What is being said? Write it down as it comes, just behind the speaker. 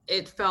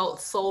it felt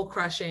soul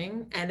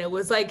crushing. And it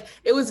was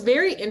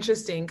very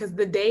interesting because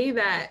the day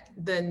that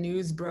the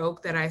news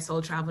broke that I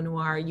sold Travel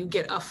Noir, you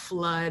get a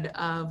flood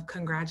of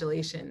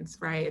congratulations,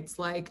 right? It's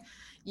like,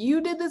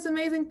 you did this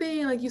amazing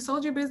thing, like you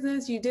sold your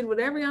business, you did what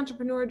every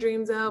entrepreneur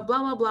dreams of, blah,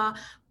 blah, blah.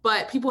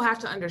 But people have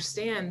to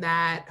understand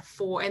that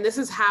and this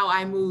is how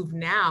I move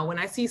now. When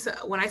I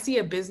see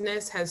a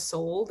business has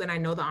sold and I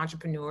know the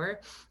entrepreneur,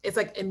 it's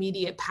like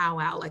immediate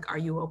powwow. Like, are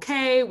you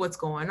okay? What's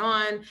going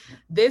on?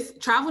 This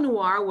Travel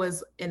Noir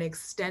was an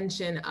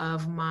extension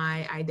of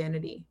my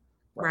identity,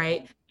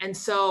 right? And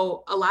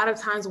so a lot of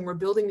times when we're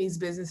building these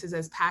businesses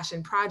as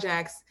passion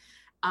projects,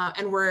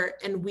 and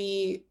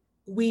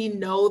we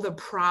know the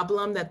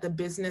problem that the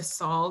business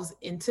solves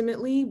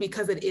intimately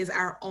because it is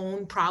our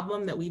own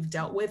problem that we've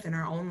dealt with in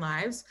our own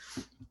lives.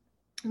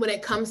 When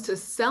it comes to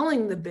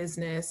selling the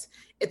business,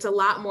 it's a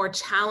lot more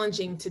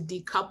challenging to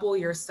decouple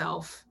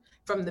yourself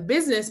from the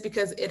business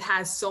because it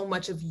has so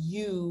much of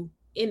you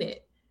in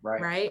it,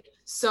 right?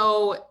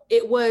 So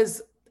it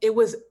was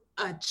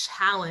a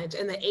challenge.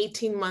 And the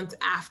 18 months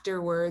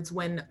afterwards,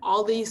 when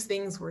all these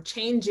things were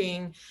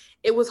changing,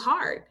 it was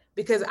hard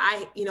because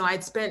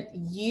I'd spent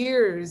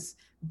years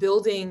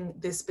building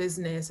this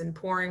business and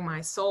pouring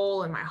my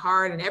soul and my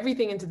heart and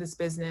everything into this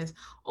business,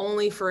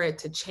 only for it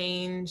to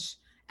change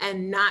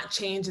and not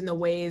change in the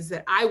ways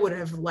that I would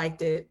have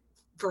liked it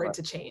for it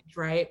to change,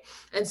 right?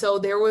 And so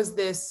there was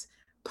this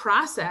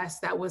process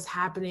that was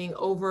happening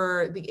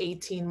over the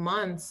 18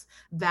 months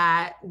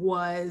that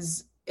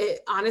was,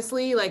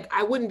 honestly, like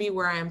I wouldn't be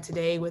where I am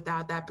today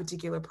without that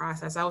particular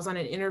process. I was on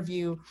an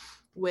interview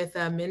with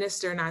a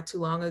minister not too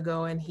long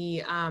ago, and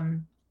he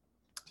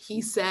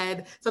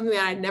said something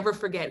that I'd never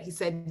forget. He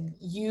said,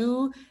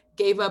 "You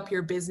gave up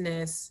your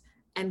business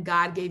and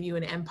God gave you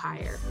an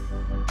empire."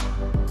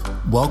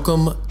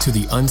 Welcome to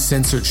the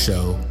Uncensored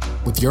Show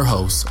with your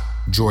host,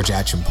 George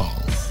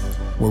Achampong,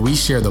 where we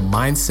share the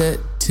mindset,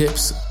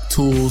 tips,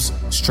 tools,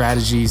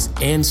 strategies,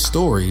 and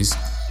stories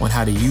on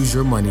how to use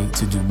your money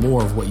to do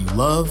more of what you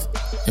love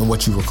and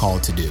what you were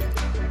called to do.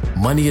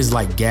 Money is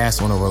like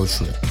gas on a road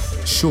trip.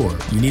 Sure,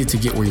 you need it to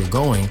get where you're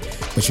going,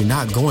 but you're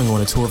not going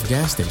on a tour of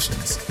gas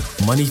stations.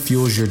 Money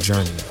fuels your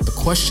journey. The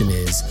question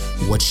is,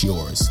 what's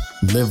yours?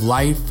 Live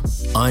life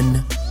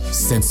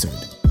uncensored.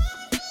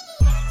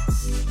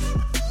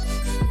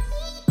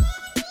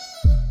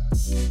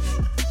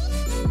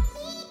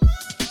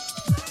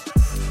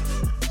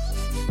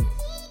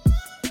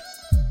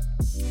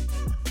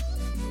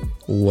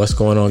 What's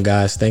going on,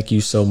 guys? Thank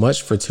you so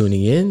much for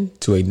tuning in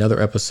to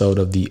another episode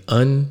of the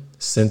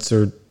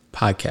Uncensored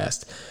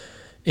Podcast.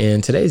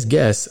 And today's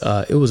guest,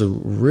 it was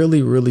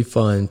really, really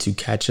fun to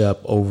catch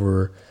up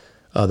over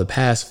the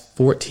past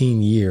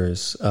 14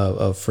 years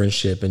of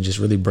friendship and just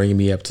really bringing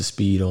me up to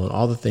speed on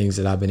all the things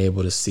that I've been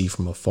able to see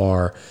from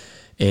afar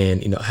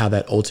and, how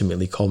that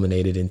ultimately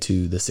culminated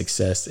into the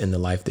success in the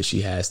life that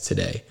she has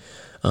today.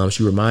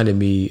 She reminded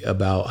me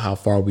about how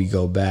far we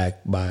go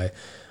back by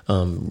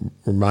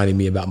reminding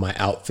me about my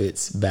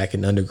outfits back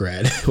in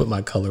undergrad with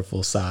my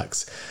colorful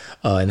socks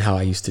and how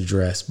I used to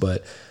dress.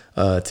 But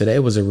today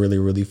was a really,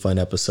 really fun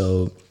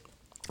episode.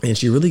 And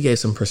she really gave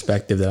some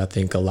perspective that I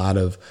think a lot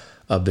of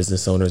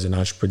business owners and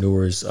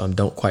entrepreneurs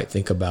don't quite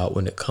think about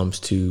when it comes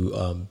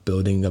to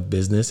building a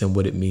business and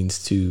what it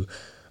means to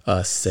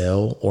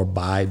sell or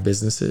buy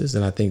businesses.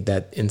 And I think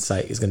that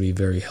insight is going to be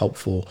very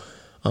helpful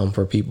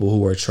for people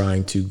who are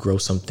trying to grow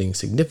something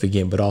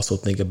significant, but also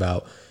think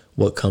about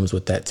what comes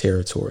with that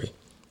territory.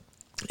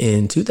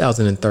 In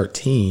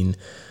 2013,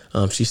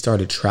 she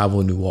started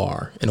Travel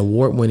Noir, an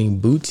award-winning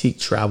boutique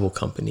travel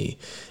company.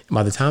 And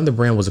by the time the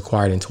brand was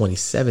acquired in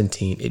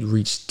 2017, it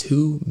reached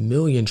 2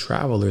 million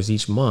travelers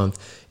each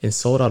month and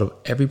sold out of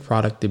every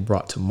product it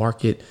brought to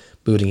market,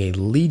 building a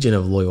legion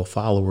of loyal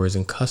followers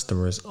and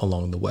customers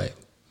along the way.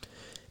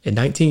 At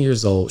 19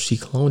 years old, she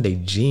cloned a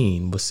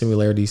gene with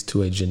similarities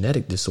to a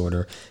genetic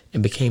disorder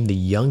and became the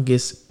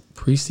youngest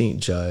precinct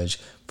judge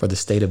for the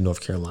state of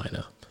North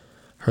Carolina.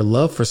 Her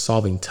love for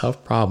solving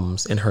tough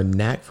problems and her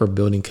knack for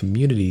building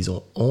communities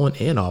on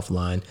and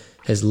offline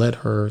has led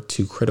her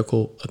to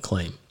critical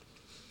acclaim.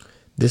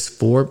 This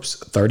Forbes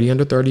 30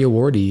 Under 30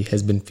 awardee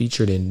has been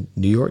featured in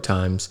New York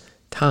Times,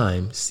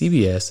 Time,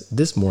 CBS,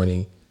 This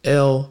Morning,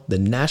 Elle, The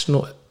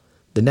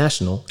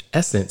National,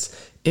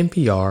 Essence,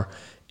 NPR,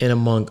 and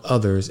among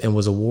others, and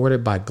was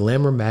awarded by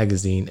Glamour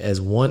magazine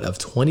as one of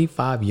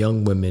 25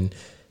 young women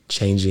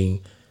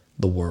changing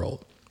the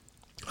world.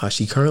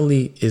 She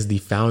currently is the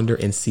founder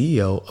and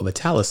CEO of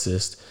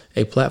Italicist,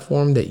 a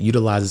platform that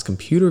utilizes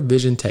computer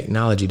vision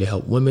technology to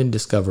help women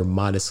discover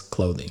modest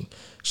clothing.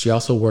 She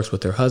also works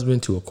with her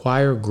husband to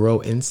acquire, grow,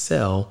 and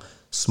sell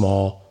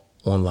small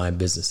online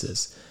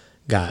businesses.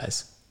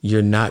 Guys,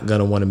 you're not going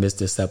to want to miss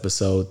this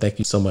episode. Thank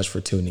you so much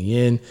for tuning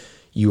in.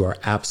 You are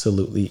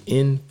absolutely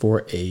in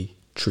for a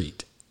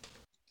treat.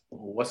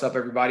 What's up,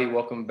 everybody?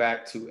 Welcome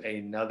back to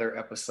another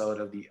episode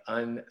of the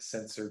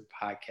Uncensored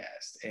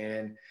Podcast.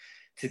 And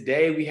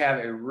today we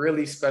have a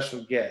really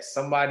special guest,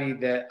 somebody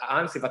that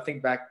honestly, if I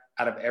think back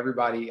out of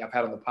everybody I've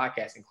had on the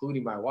podcast,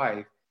 including my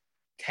wife,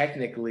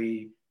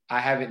 technically I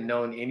haven't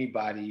known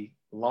anybody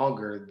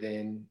longer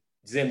than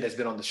Zim that's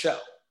been on the show,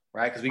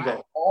 right? Because we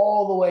go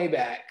all the way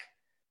back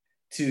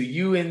to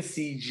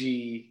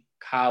UNCG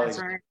college.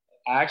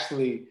 That's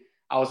right.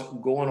 I was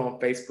going on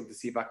Facebook to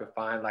see if I could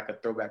find like a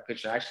throwback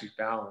picture. I actually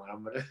found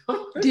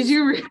one. Did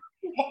you really?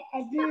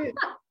 I did.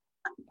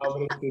 I'm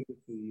gonna send it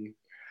to you.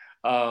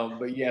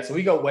 But yeah, so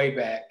we go way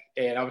back,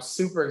 and I'm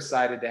super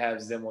excited to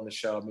have Zim on the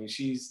show. I mean,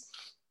 she's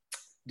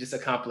just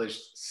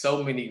accomplished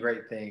so many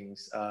great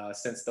things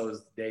since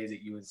those days at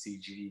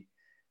UNCG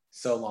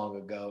so long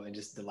ago, and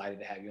just delighted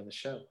to have you on the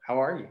show.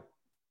 How are you?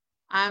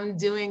 I'm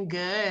doing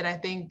good. I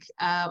think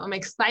I'm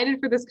excited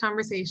for this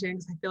conversation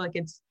because I feel like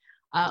it's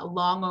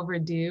long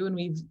overdue, and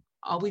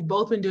we've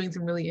both been doing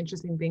some really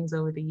interesting things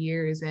over the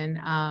years. And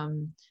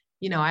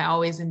I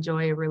always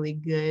enjoy a really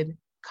good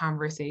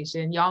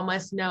conversation. Y'all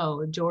must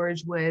know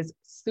George was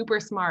super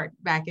smart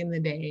back in the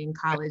day in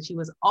college. He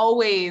was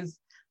always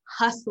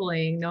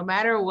hustling. No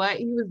matter what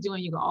he was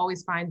doing, you could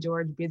always find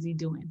George busy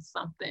doing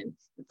something,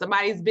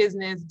 somebody's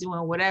business,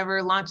 doing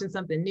whatever, launching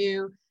something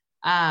new.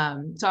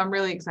 So I'm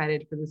really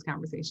excited for this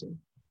conversation.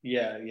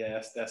 Yeah,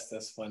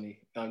 that's funny.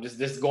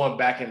 Just going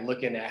back and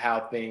looking at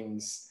how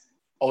things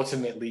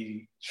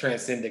ultimately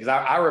transcended. Because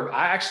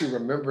I actually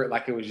remember it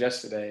like it was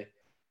yesterday,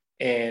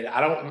 and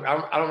I don't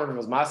remember if it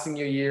was my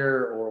senior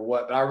year or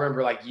what, but I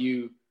remember like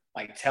you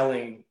like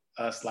telling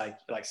us like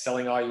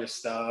selling all your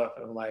stuff,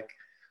 and I'm like,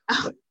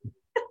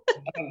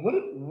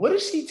 what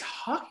is she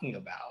talking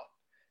about?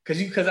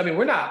 Because I mean,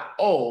 we're not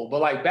old, but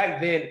like back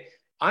then,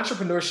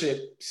 entrepreneurship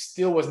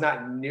still was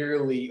not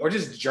nearly, or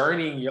just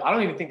journeying. I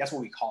don't even think that's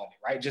what we called it,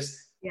 right? Just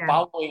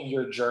following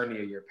your journey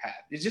or your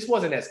path. It just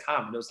wasn't as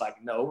common. It was like,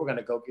 no, we're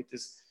gonna go get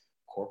this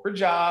corporate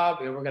job,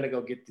 and we're gonna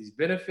go get these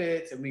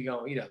benefits, and we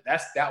go,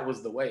 that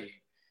was the wave.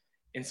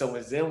 And so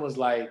when Zim was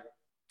like,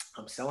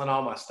 I'm selling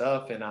all my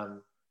stuff and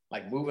I'm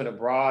like moving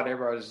abroad,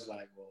 everybody was just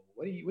like, well,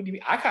 what do you mean?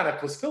 I kind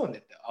of was feeling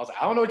it though. I was like,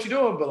 I don't know what you're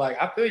doing, but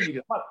like, I feel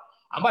you.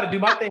 I'm about to do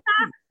my thing.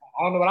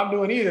 I don't know what I'm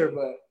doing either,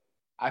 but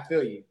I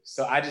feel you.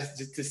 So I just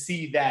to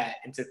see that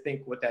and to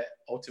think what that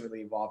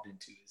ultimately evolved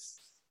into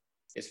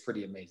is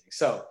pretty amazing.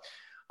 So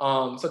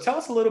tell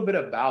us a little bit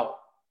about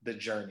the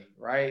journey,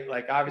 right?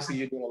 Like obviously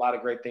you're doing a lot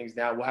of great things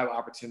now. We'll have an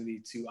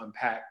opportunity to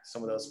unpack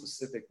some of those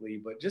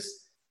specifically, but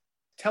just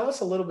tell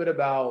us a little bit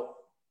about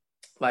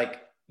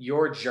like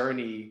your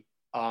journey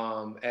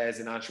as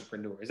an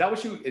entrepreneur. Is that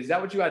what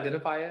you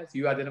identify as?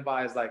 You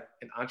identify as like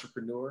an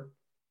entrepreneur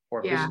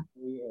or a visionary?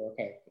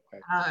 Okay.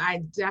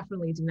 I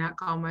definitely do not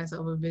call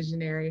myself a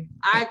visionary.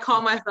 I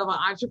call myself an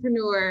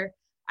entrepreneur.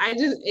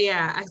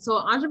 So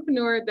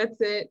entrepreneur, that's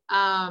it.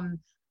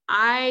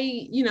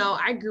 I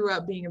grew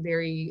up being a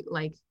very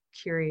like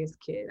curious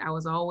kid. I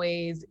was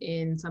always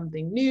in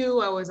something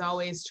new. I was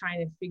always trying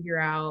to figure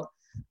out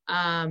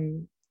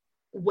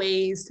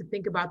ways to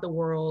think about the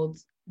world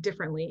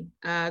differently.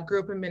 Grew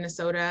up in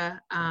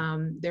Minnesota.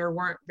 There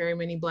weren't very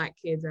many Black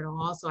kids at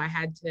all. So I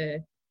had to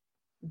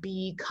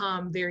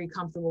become very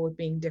comfortable with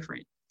being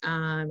different.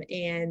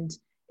 And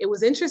it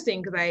was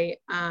interesting because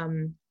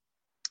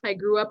I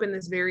grew up in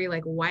this very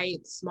like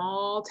white,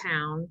 small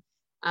town.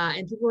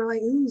 And people were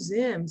like, ooh,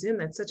 Zim,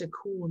 that's such a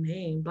cool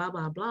name, blah,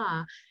 blah,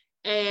 blah.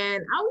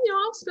 And I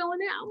was feeling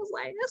it. I was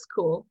like, that's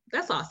cool.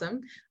 That's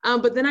awesome.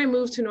 But then I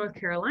moved to North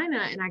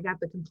Carolina and I got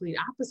the complete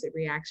opposite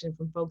reaction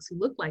from folks who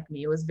looked like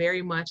me. It was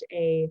very much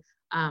a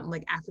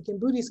like African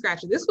booty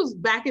scratcher. This was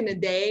back in the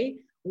day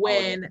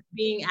when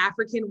being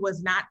African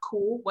was not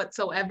cool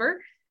whatsoever.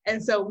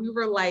 And so we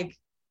were like,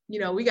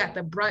 we got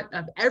the brunt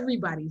of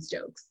everybody's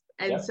jokes.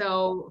 And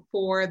so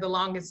for the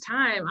longest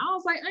time, I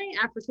was like, I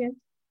ain't African.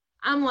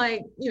 I'm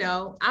like,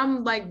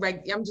 I'm Black.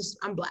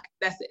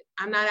 That's it.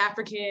 I'm not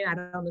African. I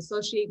don't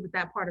associate with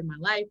that part of my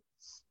life.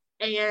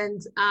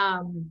 And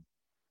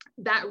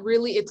that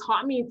really, it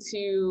taught me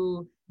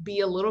to be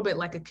a little bit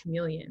like a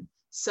chameleon.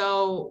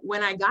 So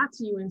when I got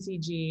to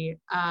UNCG,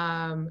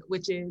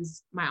 which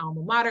is my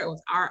alma mater, it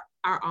was our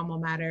alma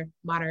mater,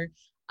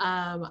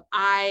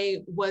 I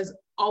was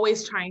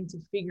always trying to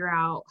figure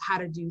out how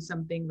to do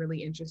something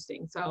really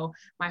interesting. So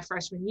my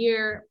freshman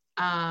year,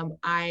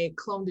 I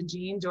cloned a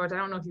gene. George, I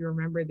don't know if you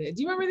remember this.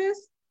 Do you remember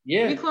this?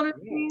 Yeah. You cloned a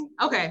gene?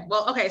 Okay.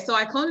 So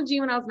I cloned a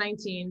gene when I was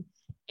 19.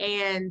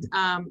 And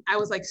I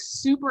was like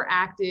super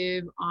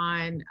active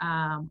on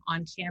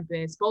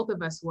campus. Both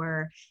of us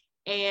were.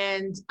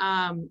 And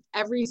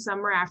every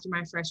summer after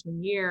my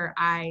freshman year,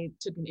 I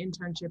took an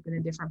internship in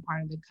a different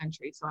part of the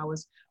country. So I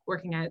was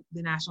working at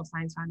the National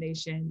Science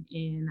Foundation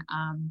in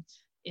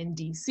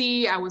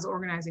DC. I was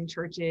organizing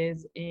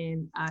churches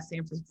in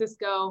San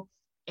Francisco.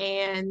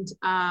 And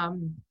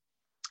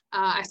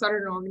I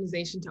started an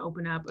organization to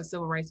open up a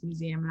civil rights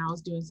museum, and I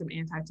was doing some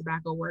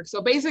anti-tobacco work.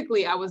 So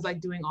basically I was like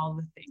doing all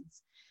the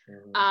things.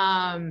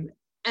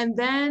 And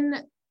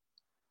then,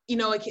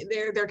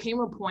 there came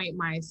a point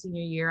my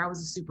senior year, I was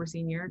a super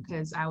senior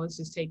because I was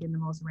just taking the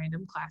most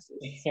random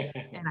classes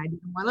and I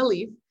didn't want to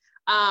leave.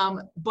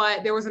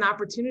 But there was an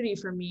opportunity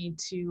for me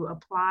to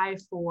apply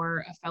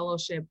for a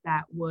fellowship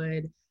that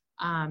would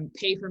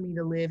pay for me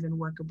to live and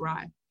work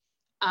abroad.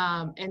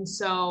 And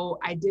so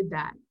I did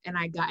that, and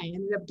I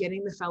ended up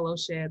getting the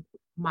fellowship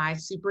my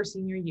super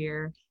senior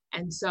year.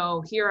 And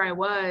so here I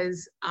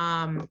was,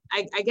 I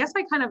guess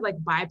I kind of like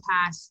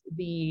bypassed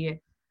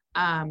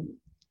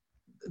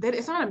that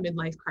it's not a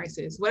midlife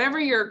crisis, whatever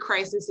your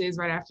crisis is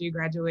right after you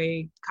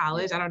graduate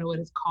college. I don't know what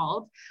it's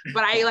called,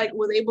 but I like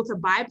was able to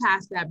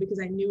bypass that because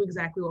I knew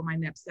exactly what my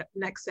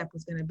next step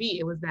was going to be.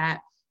 It was that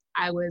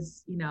I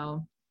was,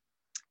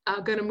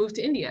 going to move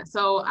to India.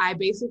 So I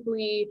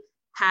basically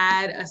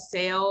had a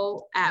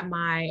sale at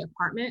my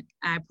apartment.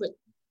 I put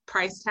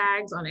price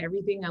tags on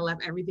everything. I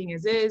left everything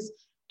as is.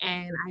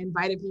 And I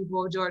invited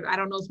people. George, I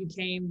don't know if you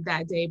came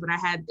that day, but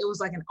it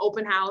was like an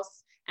open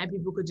house and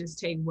people could just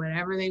take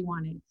whatever they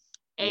wanted.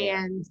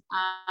 Yeah.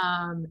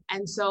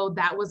 And so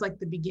that was like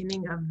the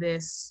beginning of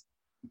this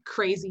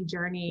crazy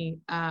journey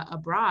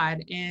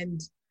abroad. And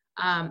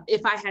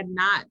if I had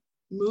not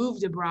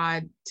moved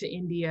abroad to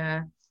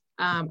India,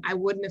 I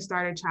wouldn't have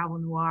started Travel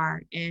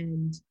Noir,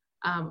 and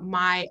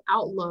my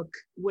outlook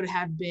would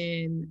have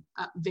been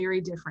very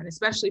different,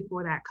 especially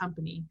for that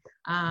company,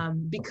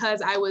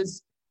 because I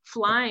was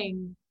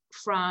flying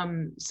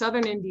from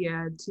Southern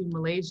India to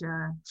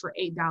Malaysia for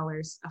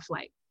 $8 a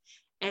flight.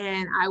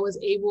 And I was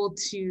able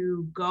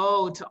to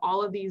go to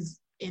all of these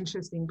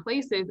interesting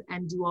places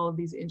and do all of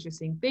these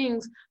interesting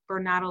things for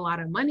not a lot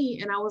of money.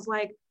 And I was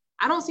like,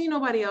 I don't see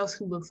nobody else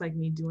who looks like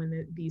me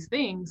doing these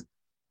things.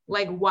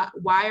 Like,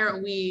 why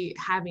aren't we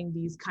having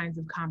these kinds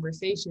of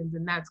conversations?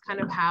 And that's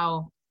kind of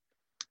how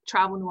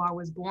Travel Noir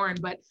was born.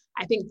 But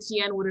I think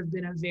Tien would have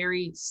been a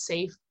very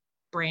safe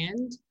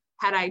brand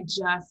had I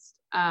just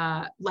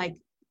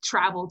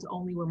traveled to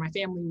only where my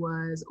family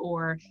was,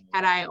 or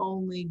had I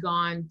only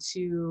gone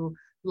to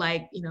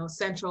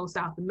Central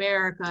South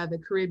America, the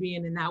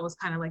Caribbean, and that was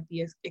kind of like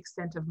the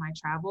extent of my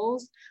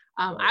travels.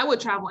 I would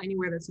travel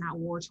anywhere that's not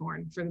war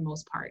torn for the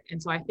most part.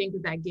 And so I think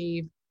that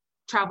gave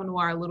Travel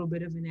Noir a little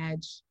bit of an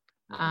edge.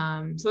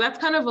 So that's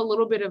kind of a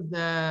little bit of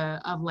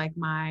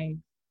my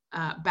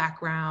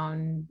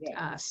background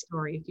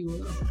story, if you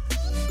will.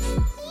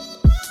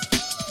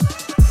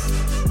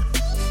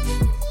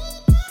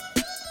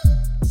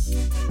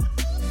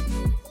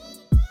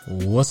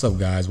 What's up,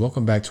 guys?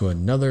 Welcome back to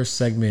another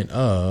segment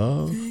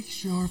of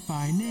Fix Your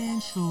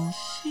Financial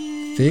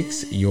Shit.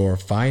 Fix Your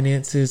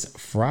Finances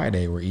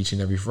Friday, where each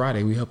and every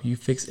Friday we help you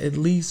fix at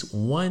least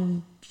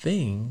one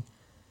thing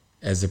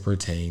as it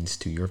pertains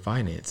to your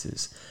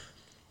finances.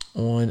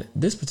 On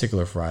this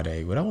particular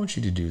Friday, what I want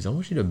you to do is I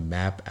want you to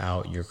map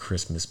out your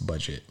Christmas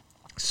budget.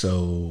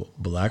 So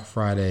Black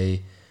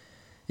Friday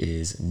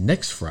is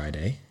next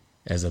Friday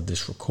as of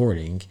this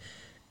recording,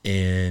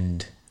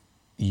 and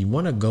you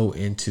want to go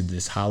into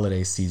this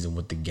holiday season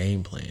with the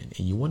game plan,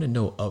 and you want to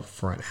know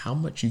upfront how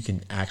much you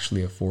can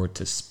actually afford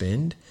to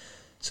spend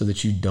so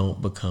that you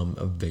don't become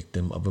a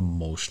victim of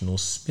emotional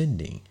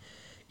spending.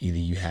 Either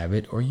you have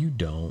it or you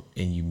don't,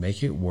 and you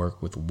make it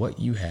work with what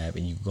you have,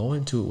 and you go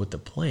into it with a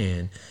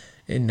plan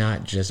and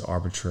not just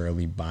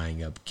arbitrarily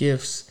buying up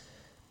gifts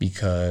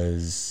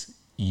because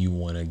you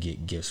want to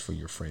get gifts for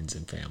your friends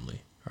and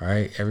family. All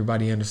right.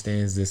 Everybody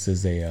understands this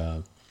is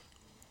a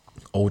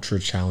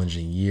ultra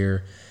challenging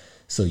year.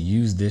 So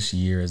use this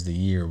year as the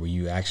year where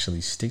you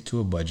actually stick to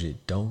a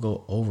budget, don't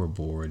go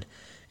overboard,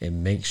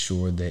 and make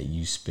sure that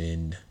you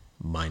spend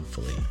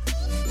mindfully.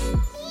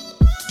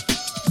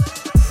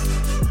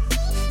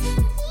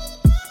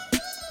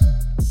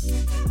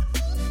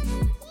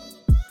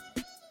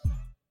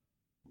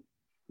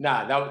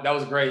 Nah, that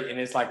was great, and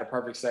it's like a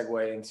perfect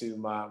segue into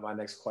my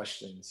next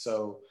question.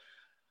 So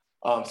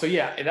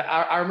yeah, and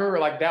I remember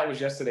like that was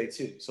yesterday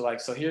too.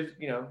 So here's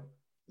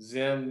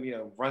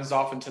Zim runs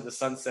off into the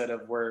sunset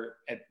of where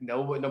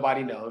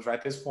nobody knows, right?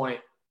 At this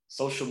point,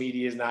 social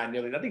media is not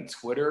nearly. I think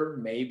Twitter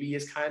maybe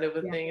is kind of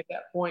a thing at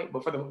that point,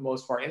 but for the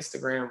most part,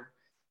 Instagram,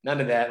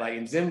 none of that. Like,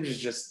 and Zim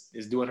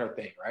is doing her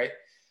thing, right?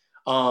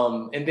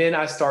 And then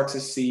I start to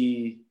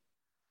see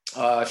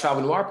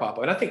Travel Noir pop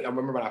up, and I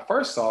remember when I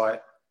first saw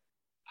it.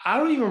 I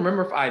don't even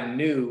remember if I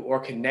knew or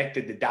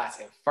connected the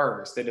dots at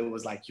first that it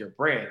was like your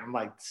brand. I'm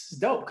like, this is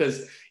dope.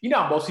 Because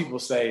most people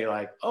say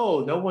like,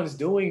 oh, no one's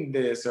doing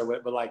this or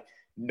what, but like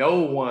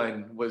no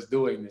one was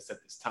doing this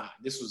at this time.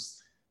 This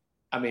was,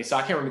 so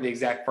I can't remember the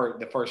exact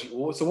the first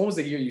year. So when was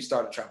the year you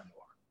started Travel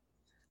Noir?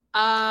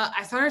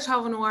 I started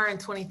Travel Noir in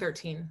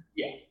 2013.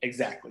 Yeah,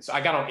 exactly. So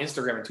I got on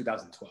Instagram in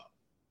 2012,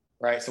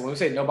 right? So when we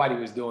say nobody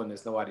was doing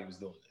this,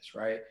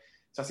 right?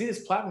 So I see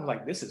this platform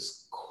like, this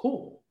is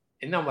cool.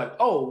 And I'm like,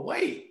 oh,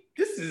 wait,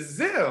 this is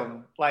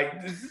Zim. Like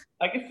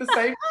it's the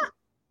same.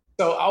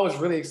 So I was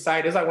really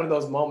excited. It's like one of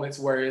those moments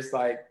where it's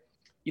like,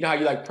 how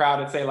you like proud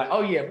and say like,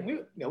 oh yeah, we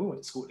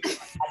went to school together.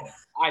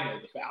 I know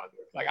the founder.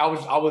 Like I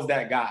was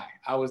that guy.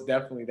 I was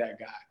definitely that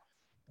guy.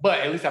 But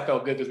at least I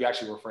felt good because we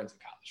actually were friends in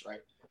college,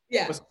 right?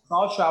 Yeah. But I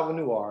saw Travel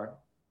Noir,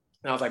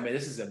 and I was like, man,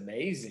 this is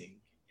amazing.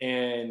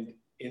 And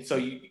so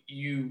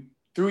you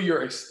through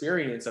your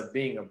experience of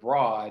being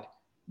abroad,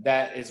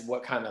 that is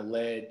what kind of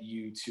led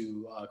you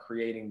to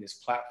creating this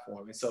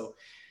platform. And so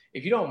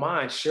if you don't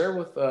mind, share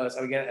with us,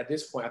 again, at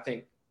this point, I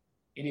think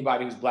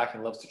anybody who's Black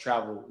and loves to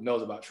travel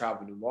knows about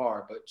Travel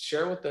Noir, but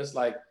share with us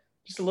like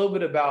just a little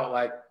bit about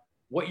like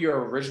what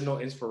your original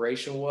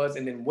inspiration was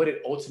and then what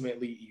it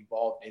ultimately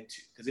evolved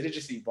into, because it had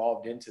just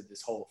evolved into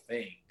this whole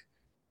thing.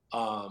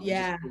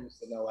 Yeah. Just curious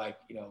to know like,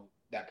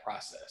 that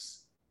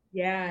process.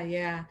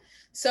 Yeah.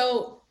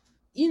 So,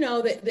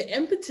 the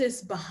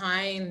impetus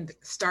behind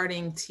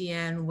starting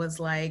TN was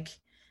like,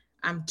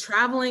 I'm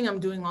traveling, I'm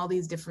doing all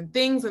these different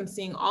things, I'm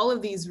seeing all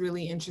of these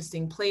really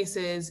interesting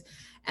places.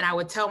 And I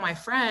would tell my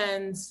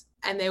friends,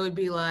 and they would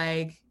be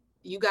like,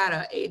 you got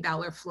an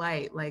 $8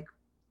 flight. Like,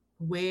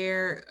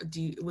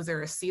 was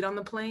there a seat on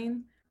the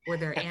plane? Were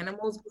there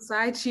animals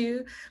beside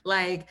you?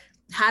 Like,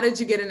 how did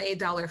you get an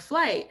 $8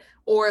 flight?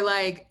 Or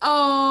like,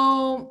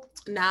 oh,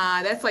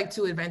 nah, that's like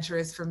too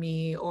adventurous for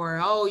me. Or,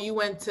 oh, you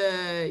went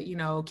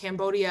to,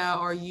 Cambodia,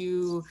 or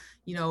you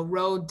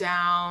rode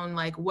down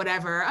like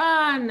whatever.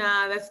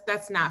 Nah,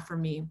 that's not for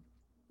me.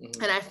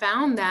 Mm-hmm. And I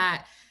found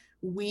that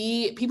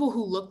people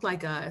who looked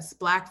like us,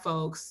 Black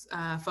folks,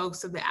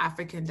 folks of the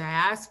African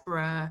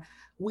diaspora,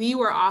 we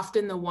were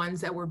often the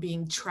ones that were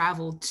being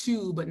traveled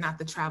to, but not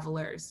the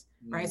travelers,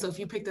 right? So if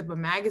you picked up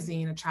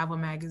a travel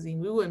magazine,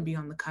 we wouldn't be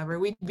on the cover.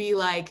 We'd be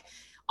like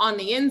on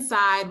the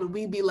inside, but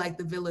we'd be like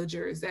the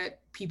villagers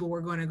that people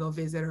were going to go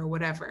visit or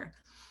whatever.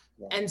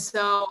 Yeah. And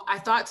so I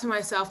thought to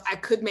myself, I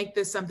could make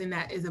this something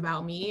that is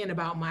about me and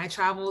about my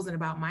travels and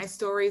about my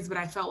stories, but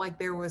I felt like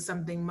there was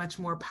something much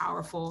more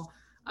powerful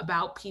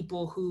about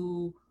people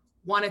who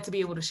wanted to be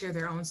able to share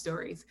their own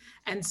stories.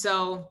 And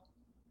so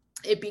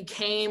it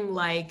became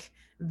like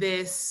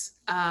this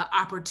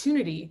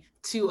opportunity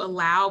to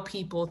allow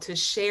people to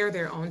share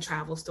their own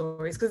travel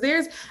stories.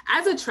 Because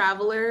as a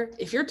traveler,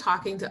 if you're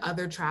talking to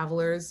other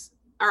travelers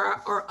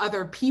or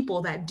other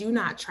people that do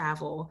not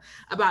travel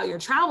about your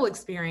travel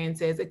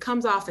experiences, it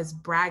comes off as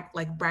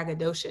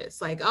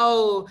braggadocious. Like,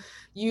 oh,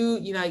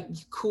 you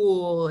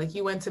cool. Like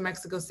you went to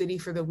Mexico City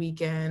for the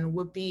weekend,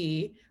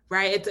 whoopee,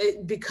 right?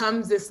 It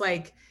becomes this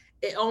like,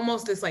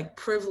 almost this like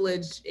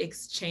privileged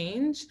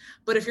exchange.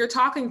 But if you're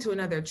talking to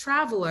another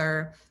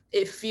traveler,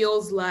 it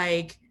feels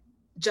like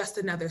just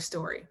another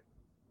story.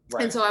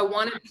 Right. And so I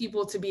wanted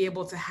people to be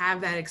able to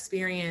have that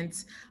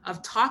experience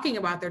of talking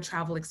about their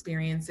travel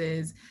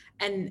experiences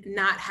and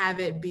not have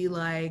it be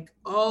like,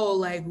 oh,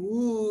 like,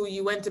 ooh,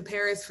 you went to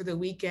Paris for the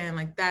weekend.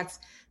 Like that's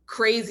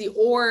crazy,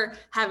 or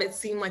have it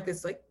seem like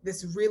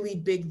this really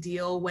big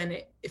deal when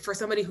for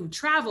somebody who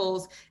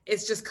travels,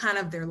 it's just kind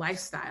of their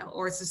lifestyle,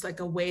 or it's just like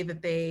a way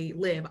that they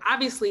live.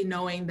 Obviously,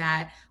 knowing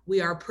that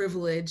we are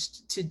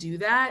privileged to do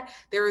that,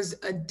 there is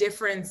a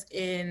difference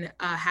in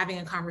having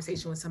a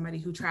conversation with somebody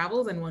who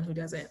travels and one who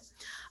doesn't.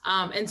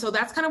 And so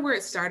that's kind of where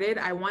it started.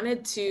 I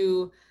wanted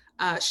to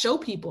show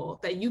people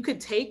that you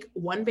could take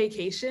one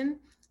vacation,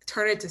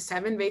 turn it to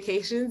 7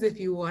 vacations if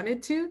you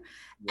wanted to.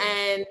 Yeah.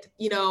 And,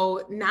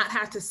 not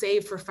have to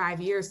save for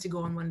 5 years to go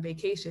on one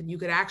vacation. You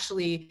could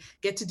actually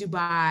get to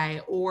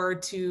Dubai or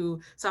to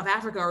South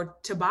Africa or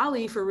to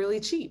Bali for really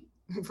cheap,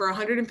 for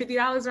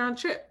 $150 round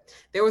trip.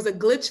 There was a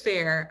glitch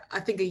fare, I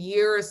think a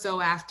year or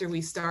so after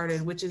we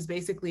started, which is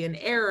basically an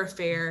error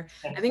fare.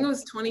 I think it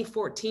was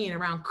 2014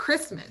 around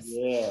Christmas.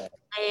 Yeah.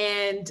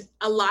 And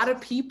a lot of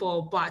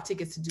people bought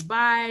tickets to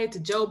Dubai, to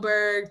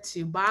Joburg,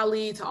 to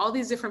Bali, to all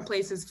these different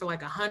places for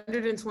like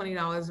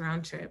 $120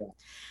 round trip. Yeah.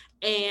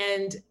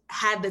 And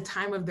had the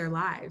time of their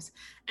lives.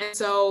 And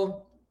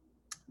so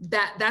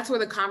that's where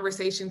the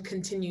conversation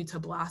continued to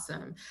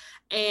blossom.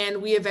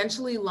 And we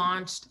eventually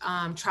launched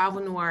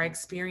Travel Noir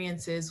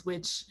Experiences,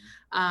 which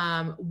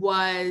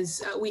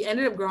we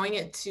ended up growing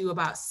it to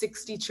about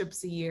 60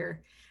 trips a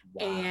year.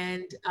 Wow.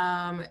 And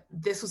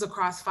this was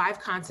across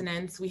 5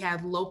 continents. We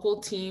had local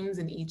teams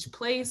in each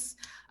place.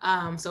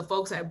 So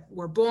folks that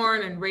were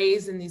born and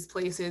raised in these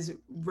places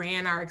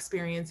ran our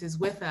experiences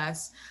with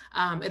us.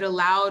 It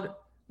allowed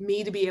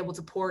me to be able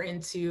to pour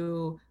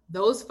into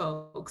those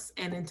folks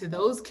and into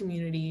those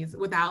communities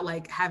without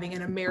like having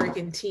an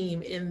American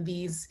team in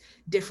these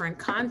different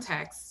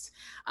contexts.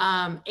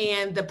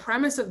 And the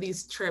premise of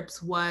these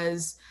trips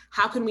was,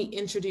 how can we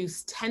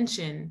introduce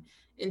tension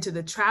into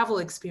the travel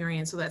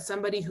experience so that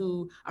somebody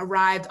who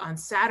arrived on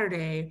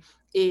Saturday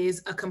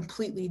is a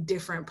completely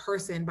different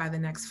person by the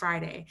next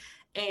Friday?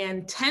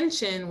 And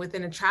tension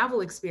within a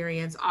travel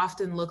experience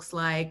often looks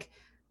like,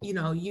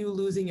 you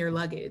losing your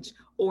luggage,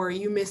 or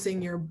you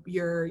missing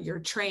your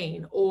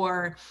train,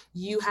 or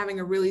you having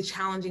a really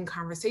challenging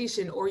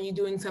conversation, or you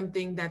doing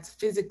something that's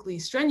physically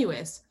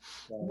strenuous.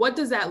 Yeah. What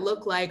does that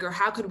look like? Or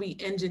how could we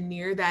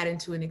engineer that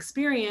into an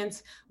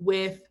experience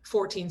with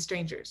 14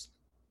 strangers?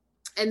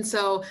 And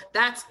so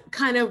that's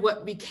kind of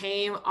what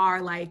became our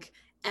like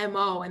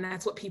MO, and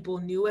that's what people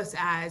knew us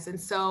as. And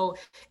so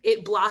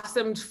it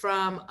blossomed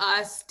from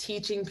us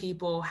teaching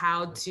people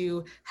how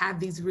to have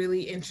these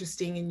really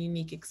interesting and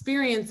unique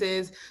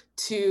experiences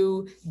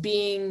to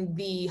being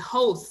the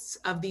hosts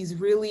of these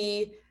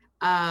really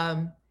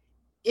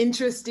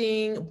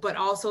interesting but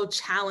also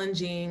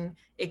challenging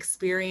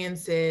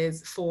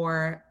experiences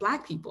for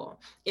Black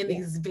people in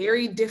these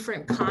very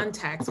different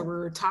contexts. So we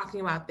were talking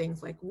about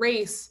things like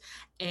race,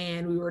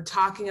 and we were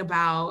talking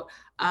about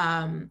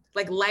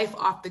like life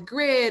off the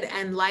grid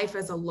and life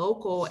as a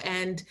local,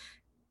 and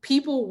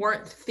people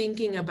weren't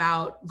thinking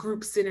about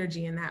group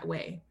synergy in that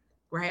way,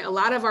 right? A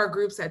lot of our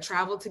groups that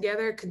travel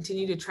together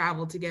continue to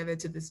travel together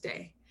to this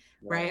day,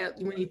 right?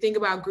 When you think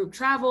about group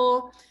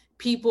travel,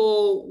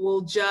 people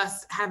will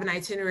just have an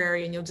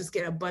itinerary and you'll just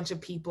get a bunch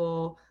of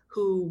people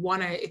who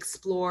want to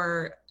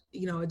explore,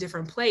 you know, a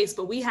different place.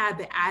 But we had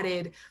the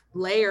added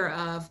layer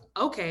of,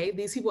 okay,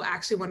 these people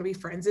actually want to be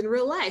friends in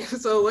real life.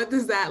 So what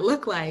does that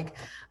look like?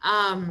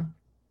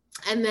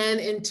 And then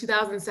in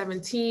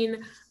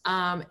 2017,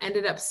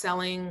 ended up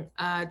selling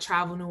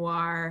Travel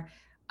Noir.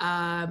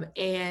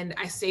 And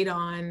I stayed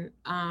on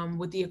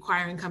with the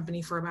acquiring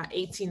company for about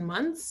 18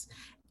 months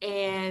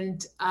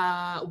and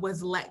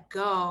was let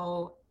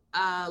go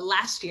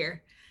last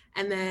year.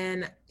 And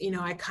then, you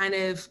know, I kind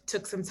of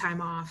took some time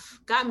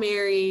off, got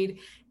married,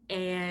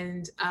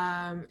 and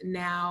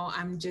now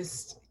I'm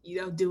just,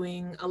 you know,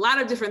 doing a lot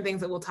of different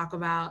things that we'll talk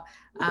about.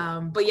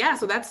 But yeah,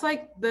 so that's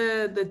like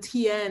the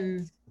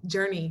TN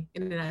journey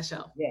in a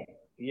nutshell.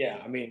 Yeah.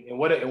 I mean, and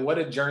what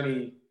a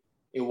journey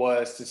it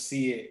was to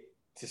see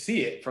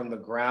it from the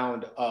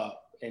ground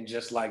up, and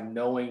just like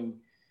knowing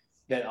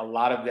that a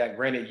lot of that,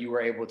 granted, you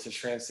were able to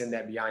transcend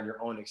that beyond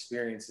your own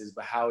experiences,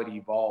 but how it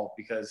evolved,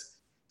 because,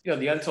 you know,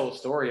 the untold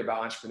story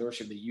about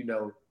entrepreneurship that, you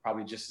know,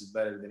 probably just as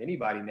better than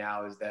anybody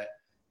now, is that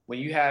when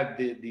you have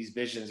these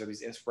visions or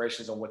these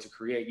inspirations on what to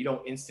create, you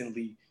don't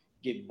instantly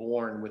get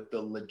born with the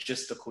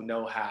logistical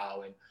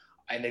know-how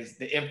and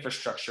the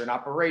infrastructure and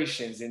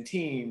operations and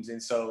teams.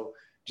 And so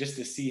just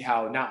to see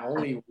how not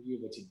only were you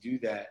able to do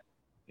that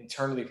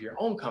internally for your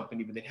own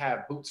company, but then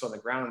have boots on the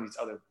ground in these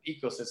other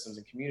ecosystems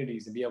and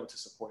communities and be able to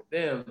support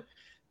them,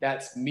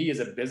 that's me as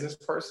a business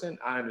person.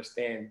 I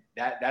understand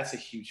that that's a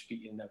huge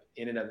feat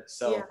in and of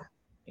itself. Yeah.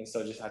 And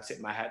so just I tip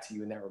my hat to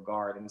you in that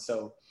regard. And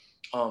so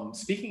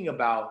speaking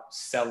about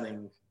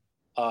selling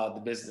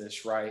the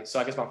business, right? So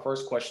I guess my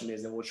first question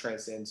is, and we'll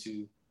transcend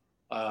to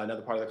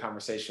another part of the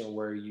conversation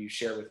where you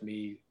share with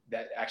me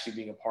that actually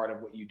being a part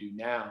of what you do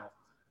now.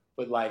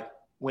 But like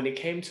when it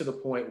came to the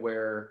point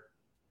where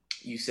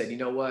you said, you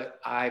know what,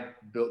 I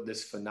built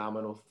this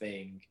phenomenal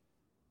thing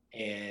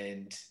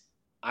and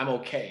I'm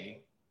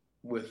okay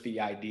with the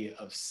idea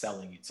of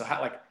selling it. So how,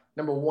 like,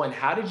 number one,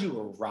 how did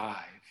you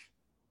arrive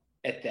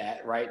at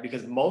that, right?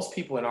 Because most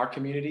people in our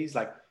communities,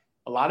 like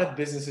a lot of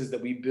businesses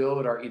that we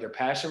build are either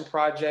passion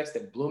projects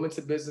that bloom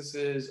into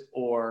businesses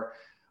or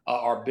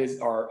are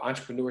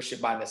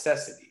entrepreneurship by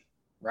necessity,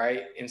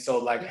 right? And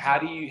so like, how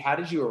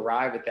did you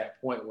arrive at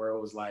that point where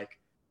it was like,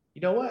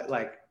 you know what,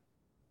 like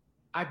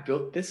I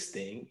built this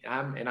thing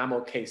and I'm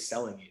okay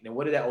selling it? And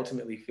what did that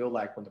ultimately feel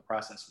like when the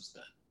process was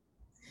done?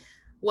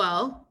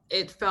 Well,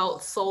 it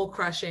felt soul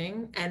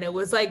crushing. And it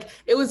was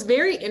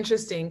very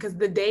interesting because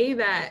the day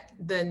that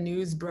the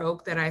news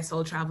broke that I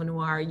sold Travel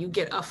Noir, you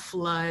get a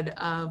flood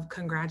of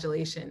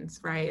congratulations,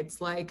 right? It's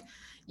like,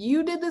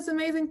 you did this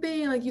amazing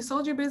thing. Like you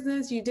sold your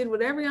business, you did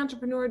what every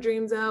entrepreneur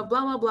dreams of,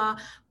 blah, blah, blah.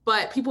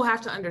 But people have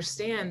to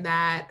understand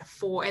that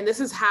and this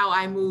is how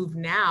I move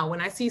now. When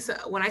I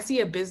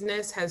see a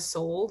business has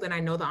sold and I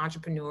know the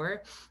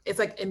entrepreneur, it's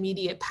like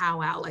immediate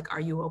powwow. Like,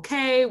 are you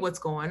okay? What's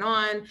going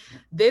on?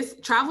 This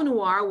Travel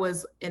Noir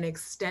was an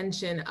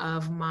extension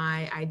of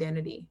my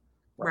identity,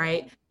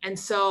 right? And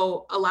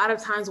so a lot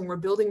of times when we're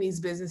building these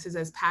businesses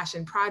as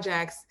passion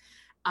projects,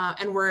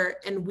 and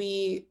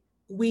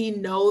we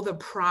know the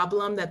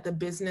problem that the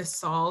business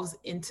solves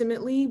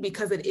intimately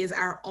because it is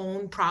our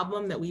own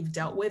problem that we've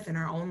dealt with in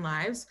our own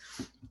lives.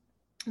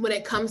 When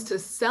it comes to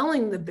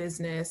selling the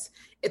business,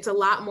 it's a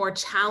lot more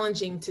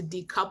challenging to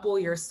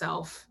decouple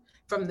yourself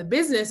from the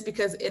business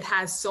because it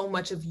has so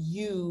much of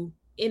you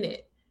in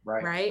it,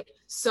 right?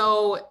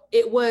 So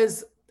it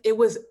was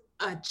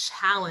a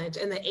challenge.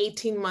 And the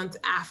 18 months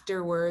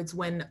afterwards,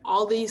 when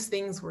all these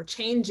things were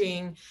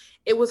changing,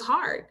 it was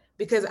hard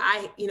because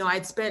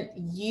I'd spent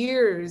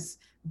years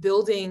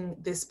building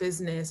this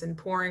business and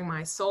pouring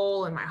my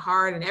soul and my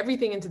heart and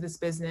everything into this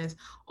business,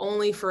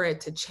 only for it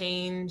to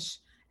change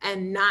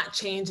and not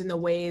change in the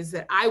ways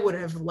that I would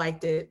have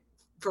liked it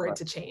for it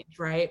to change,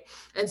 right?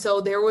 And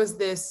so there was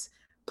this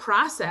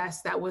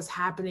process that was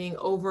happening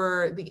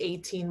over the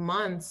 18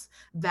 months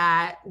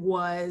that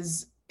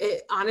was,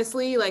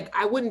 honestly, like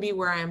I wouldn't be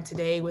where I am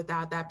today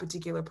without that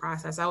particular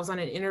process. I was on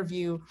an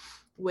interview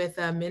with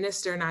a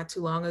minister not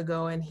too long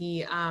ago, and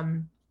he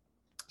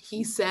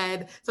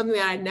said something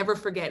that I'd never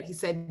forget. He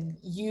said,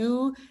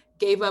 you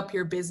gave up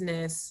your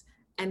business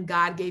and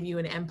God gave you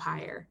an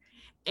empire.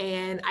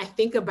 And I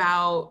think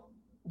about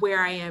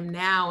where I am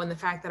now and the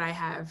fact that I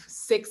have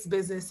 6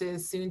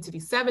 businesses, soon to be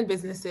 7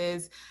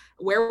 businesses.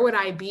 Where would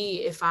I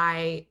be if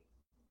I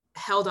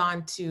held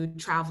on to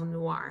Travel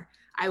Noir?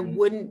 I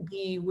wouldn't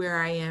be where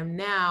I am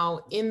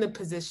now in the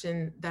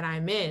position that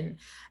I'm in.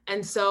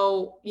 And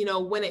so,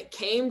 when it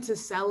came to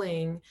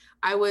selling,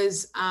 I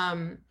was,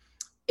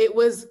 it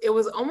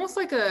was almost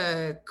like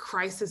a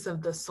crisis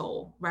of the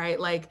soul, right?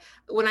 Like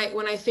when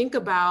I think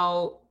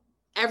about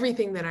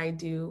everything that I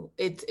do,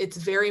 it's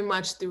very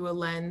much through a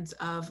lens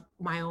of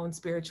my own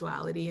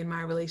spirituality and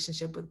my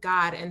relationship with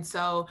God. And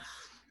so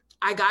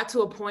I got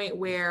to a point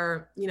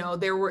where,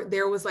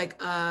 there was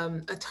like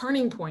a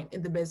turning point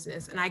in the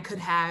business, and I could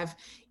have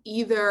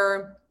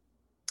either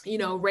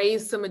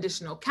raise some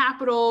additional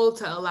capital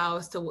to allow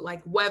us to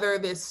like weather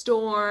this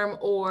storm,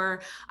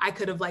 or I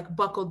could have like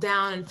buckled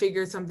down and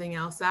figured something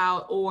else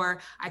out,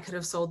 or I could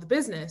have sold the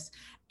business.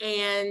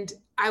 And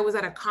I was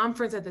at a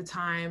conference at the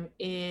time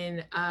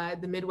in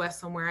the Midwest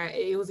somewhere.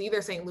 It was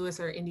either St. Louis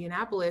or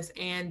Indianapolis.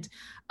 And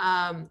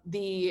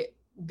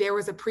there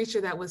was a preacher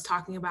that was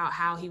talking about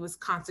how he was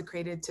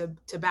consecrated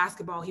to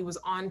basketball. He was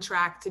on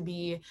track to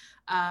be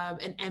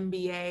an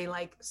NBA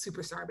like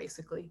superstar,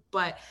 basically.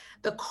 But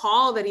the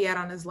call that he had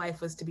on his life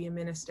was to be a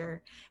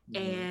minister.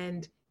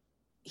 And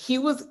he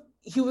was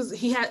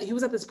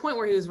at this point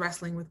where he was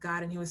wrestling with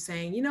God, and he was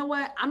saying, you know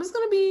what, I'm just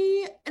going to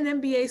be an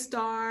NBA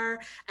star.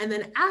 And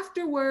then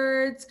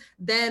afterwards,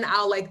 then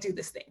I'll like do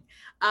this thing.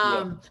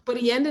 But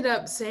he ended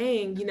up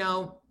saying,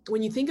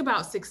 when you think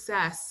about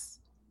success,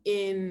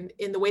 in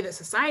the way that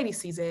society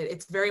sees it,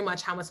 it's very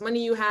much how much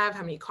money you have,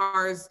 how many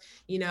cars,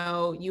 you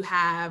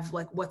have,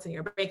 like what's in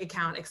your bank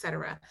account,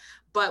 etc.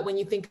 But when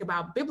you think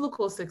about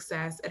biblical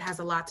success, it has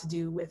a lot to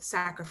do with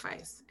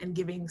sacrifice and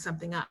giving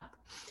something up.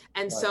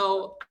 And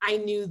so I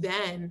knew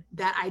then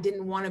that I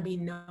didn't want to be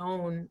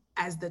known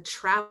as the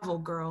travel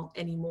girl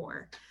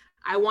anymore.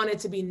 I wanted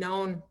to be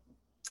known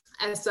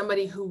as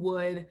somebody who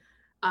would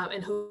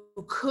and who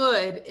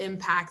could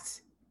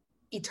impact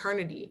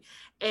eternity.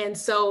 And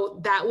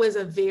so that was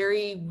a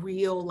very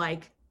real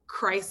like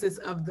crisis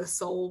of the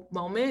soul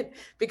moment,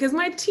 because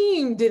my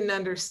team didn't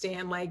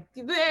understand. Like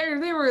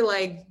they were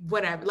like,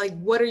 whatever, like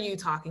what are you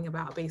talking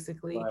about,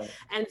 basically.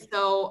 And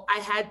so I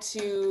had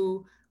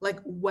to like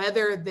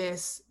weather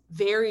this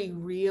very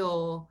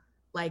real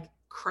like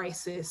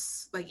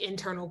crisis, like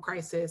internal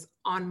crisis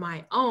on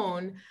my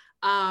own.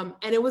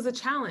 And it was a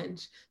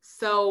challenge.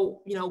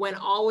 So, when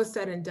all was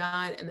said and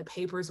done and the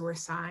papers were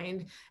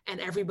signed and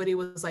everybody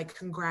was like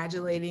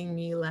congratulating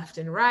me left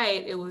and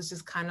right, it was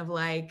just kind of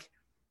like,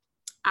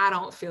 I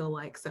don't feel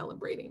like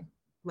celebrating.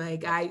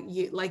 Like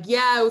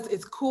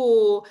it's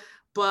cool,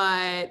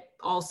 but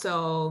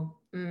also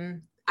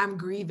I'm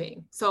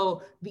grieving.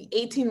 So the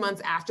 18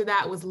 months after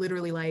that was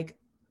literally like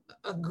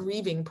a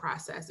grieving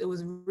process. It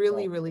was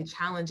really, really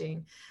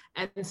challenging.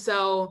 And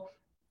so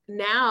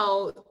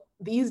now,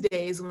 these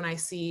days, when I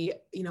see,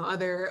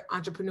 other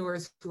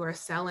entrepreneurs who are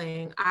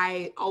selling,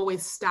 I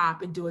always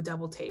stop and do a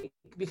double take,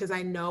 because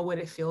I know what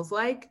it feels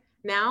like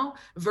now,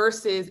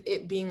 versus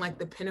it being like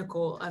the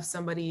pinnacle of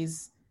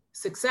somebody's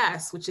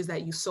success, which is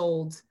that you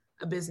sold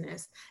a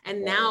business.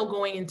 And now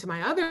going into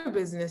my other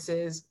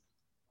businesses,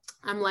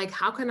 I'm like,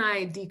 how can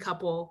I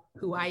decouple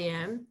who I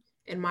am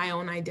and my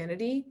own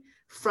identity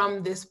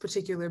from this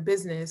particular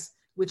business,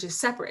 which is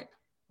separate,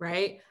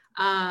 right?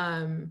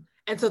 And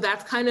so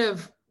that's kind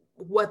of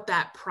what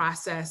that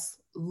process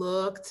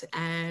looked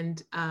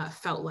and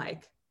felt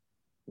like.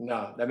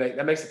 No,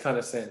 that makes a ton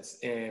of sense.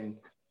 And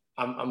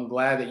I'm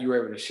glad that you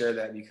were able to share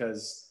that,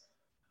 because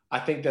I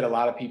think that a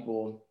lot of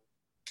people,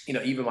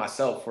 even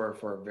myself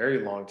for a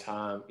very long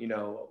time,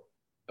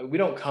 we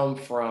don't come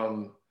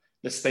from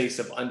the space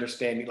of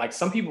understanding. Like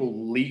some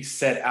people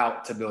set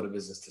out to build a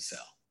business to sell,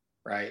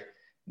 right?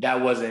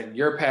 That wasn't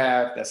your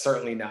path. That's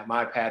certainly not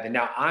my path. And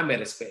now I'm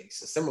at a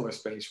similar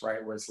space,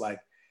 right? Where it's like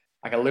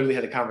I literally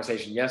had a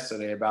conversation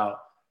yesterday about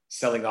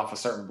selling off a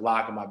certain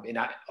block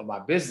of my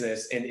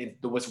business. And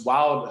what's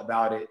wild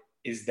about it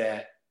is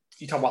that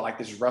you talk about like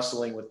this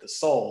wrestling with the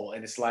soul.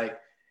 And it's like,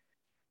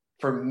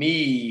 for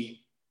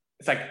me,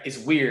 it's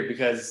weird,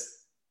 because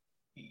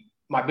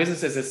my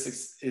business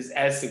is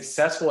as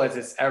successful as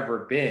it's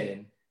ever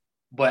been,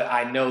 but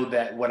I know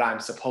that what I'm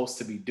supposed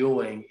to be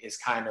doing is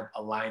kind of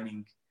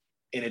aligning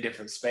in a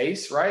different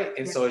space, right?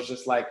 And so it's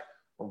just like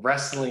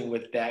wrestling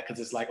with that,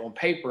 because it's like on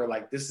paper,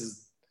 like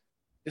this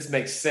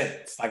makes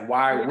sense. Like,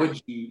 why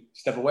would you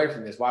step away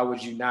from this? Why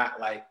would you not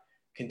like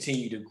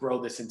continue to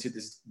grow this into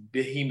this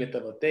behemoth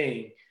of a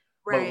thing?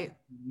 Right.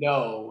 But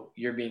no,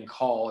 you're being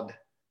called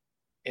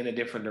in a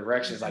different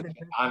direction. It's like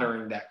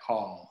honoring that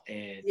call.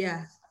 And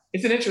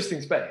it's an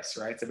interesting space,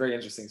 right? It's a very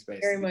interesting space.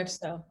 Very much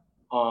so.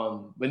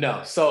 But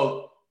no,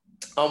 so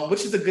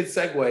which is a good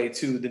segue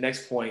to the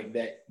next point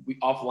that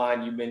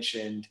offline you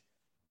mentioned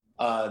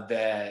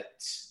that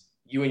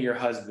you and your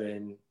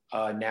husband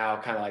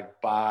now kind of like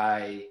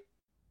buy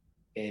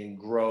and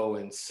grow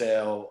and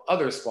sell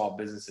other small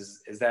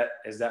businesses. Is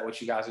that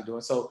what you guys are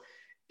doing? So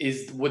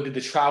what did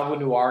the Travel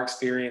Noir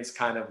experience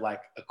kind of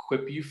like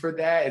equip you for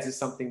that? Is it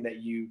something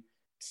that you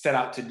set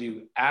out to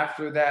do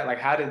after that? Like,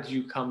 how did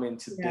you come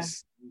into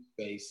this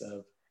space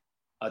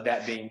of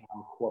that being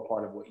a core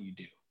part of what you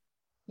do?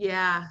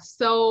 Yeah.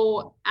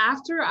 So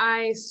after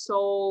I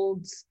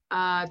sold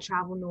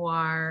Travel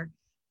Noir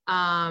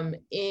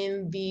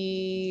in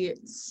the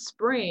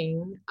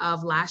spring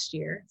of last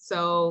year,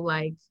 so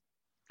like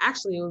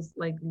actually it was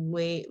like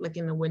late, like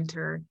in the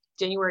winter,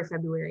 January,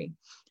 February.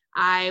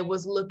 I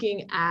was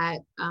looking at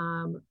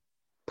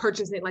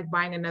purchasing, like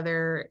buying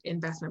another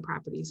investment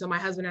property. So my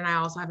husband and I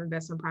also have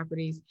investment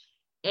properties.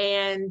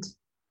 And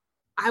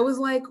I was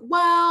like,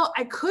 well,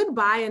 I could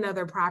buy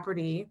another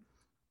property,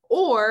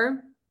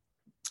 or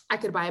I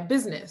could buy a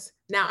business.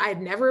 Now, I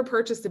had never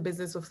purchased a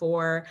business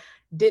before,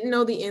 didn't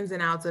know the ins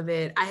and outs of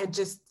it. I had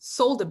just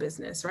sold a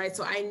business, right?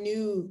 So I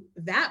knew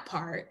that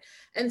part.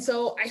 And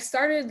so I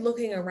started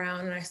looking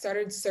around and I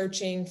started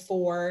searching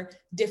for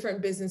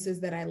different businesses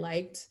that I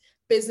liked,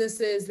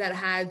 businesses that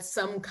had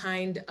some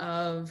kind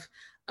of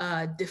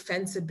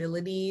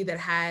defensibility, that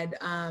had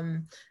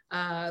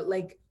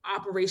like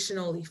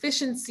operational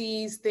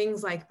efficiencies,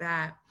 things like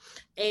that.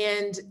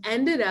 And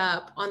ended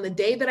up on the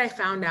day that I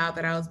found out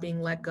that I was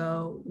being let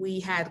go, we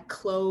had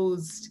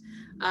closed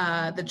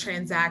the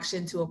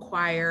transaction to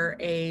acquire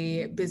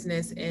a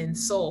business in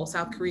Seoul,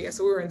 South Korea.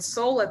 So we were in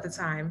Seoul at the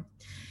time,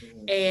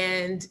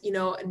 and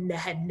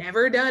had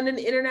never done an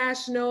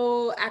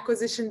international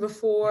acquisition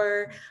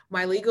before.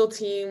 My legal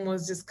team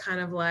was just kind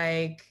of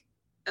like,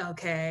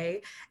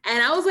 okay.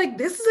 And I was like,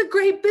 this is a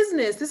great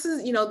business. This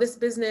is, this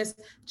business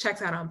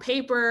checks out on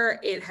paper.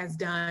 It has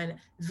done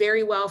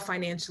very well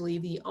financially.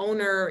 The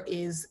owner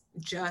is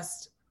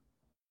just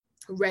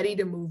ready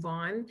to move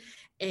on,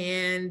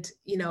 and,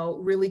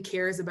 really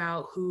cares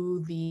about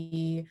who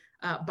the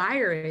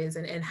buyer is,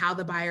 and how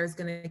the buyer is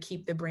going to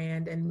keep the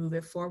brand and move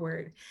it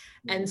forward.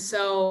 And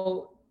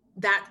so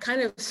that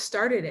kind of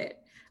started it.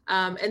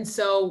 And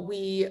so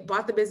we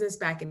bought the business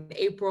back in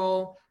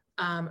April,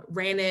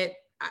 ran it,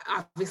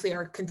 obviously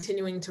are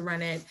continuing to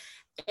run it.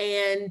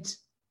 And,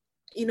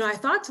 I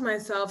thought to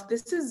myself,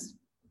 this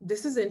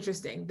is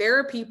interesting. There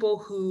are people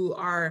who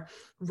are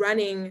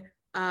running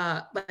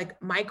like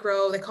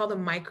they call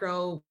them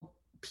micro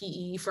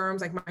PE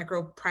firms, like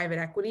micro private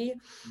equity,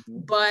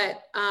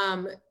 but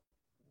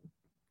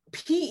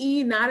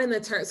PE, not in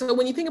the term. So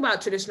when you think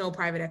about traditional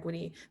private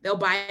equity, they'll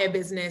buy a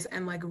business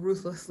and like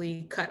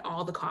ruthlessly cut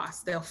all the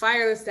costs. They'll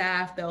fire the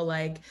staff. They'll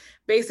like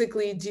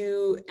basically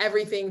do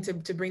everything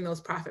to bring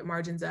those profit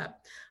margins up.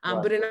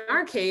 Right. But in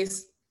our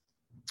case,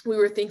 we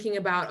were thinking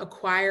about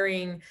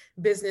acquiring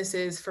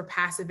businesses for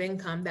passive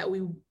income that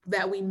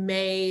we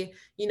may,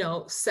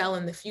 sell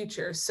in the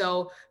future.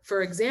 So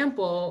for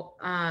example,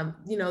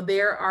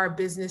 there are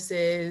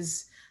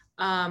businesses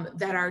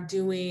that are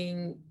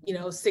doing,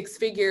 6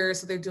 figures.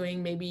 So they're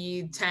doing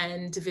maybe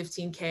 10 to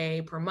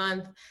 15K per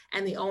month.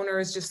 And the owner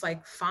is just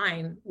like,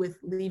 fine with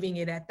leaving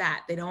it at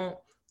that. They're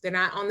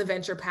not on the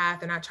venture path.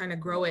 They're not trying to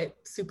grow it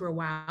super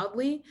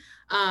wildly.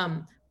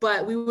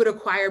 But we would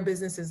acquire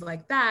businesses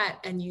like that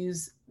and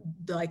use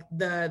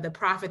the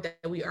profit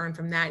that we earn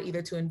from that,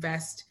 either to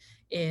invest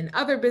in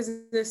other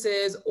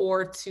businesses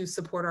or to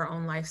support our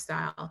own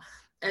lifestyle.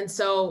 And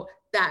so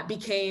that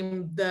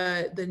became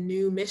the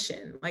new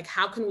mission. Like,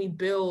 how can we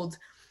build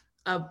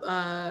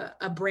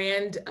a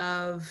brand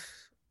of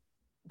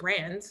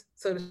brands,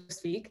 so to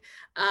speak,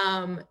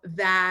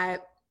 that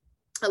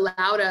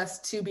allowed us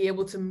to be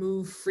able to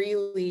move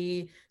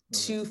freely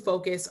to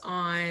focus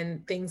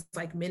on things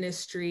like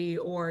ministry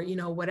or,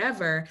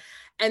 whatever.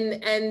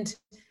 And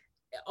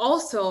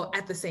also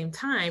at the same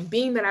time,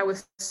 being that I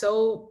was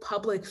so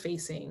public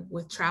facing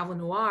with Travel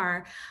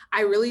Noir,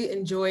 I really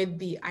enjoyed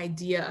the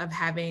idea of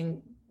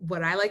having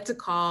what I like to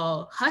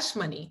call hush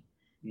money,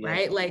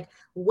 right? Like,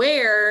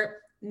 where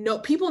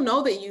people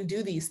know that you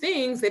do these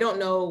things. They don't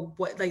know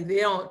they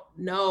don't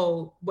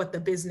know what the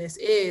business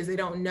is. They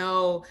don't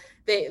know,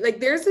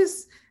 there's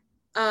this,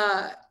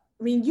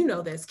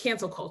 this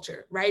cancel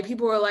culture, right?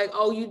 People are like,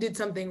 oh, you did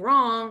something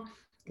wrong.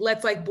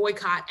 Let's like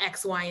boycott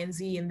X, Y, and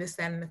Z and this,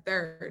 that, and the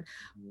third.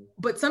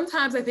 But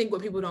sometimes I think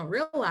what people don't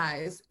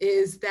realize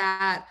is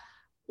that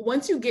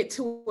once you get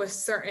to a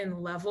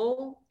certain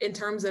level in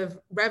terms of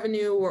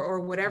revenue or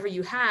whatever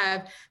you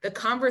have, the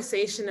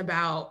conversation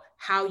about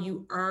how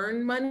you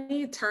earn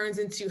money turns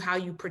into how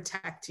you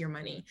protect your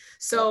money.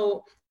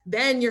 So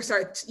then you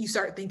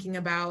start thinking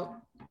about,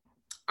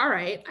 all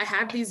right, I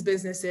have these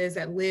businesses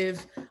that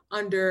live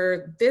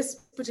under this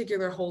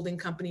particular holding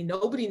company.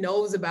 Nobody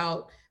knows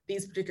about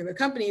these particular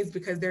companies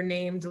because they're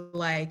named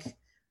like,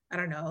 I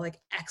don't know, like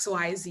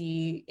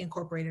XYZ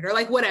Incorporated or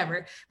like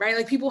whatever, right?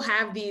 Like, people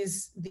have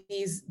these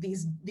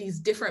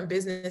different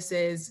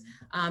businesses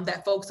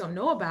that folks don't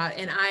know about.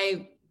 And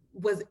I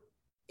was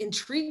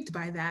intrigued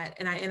by that.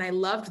 And I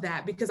loved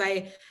that, because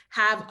I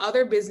have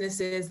other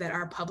businesses that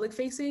are public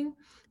facing,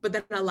 but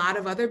then a lot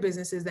of other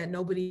businesses that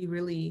nobody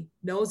really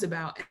knows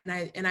about.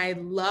 And I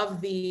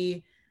love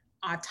the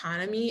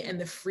autonomy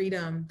and the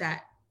freedom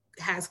that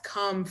has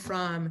come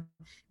from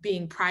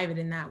being private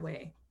in that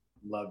way.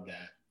 Love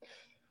that.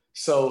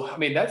 So,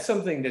 that's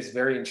something that's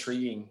very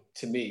intriguing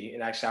to me.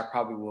 And actually, I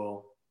probably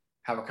will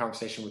have a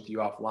conversation with you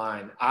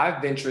offline.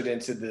 I've ventured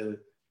into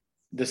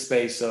the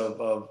space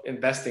of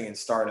investing in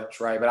startups,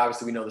 right? But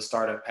obviously we know the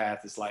startup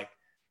path is like,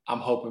 I'm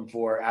hoping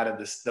for out of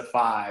the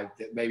 5,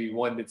 that maybe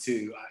 1 to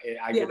 2,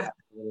 I get a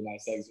really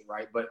nice exit,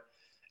 right? But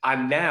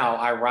I'm now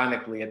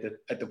ironically at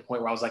the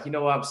point where I was like,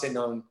 I'm sitting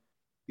on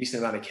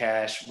decent amount of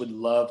cash, would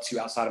love to,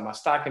 outside of my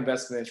stock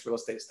investments, real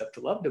estate stuff, to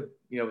love to,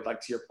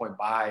 like to your point,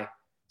 buy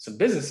some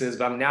businesses,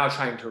 but I'm now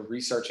trying to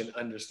research and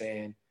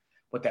understand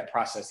what that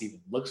process even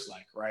looks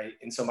like, right?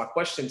 And so my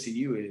question to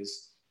you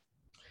is,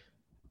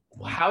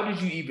 how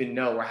did you even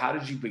know, or how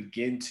did you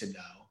begin to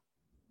know,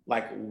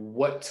 like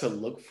what to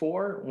look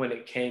for when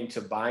it came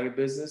to buying a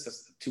business?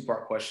 That's a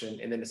two-part question.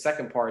 And then the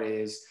second part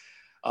is,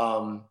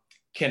 can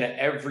an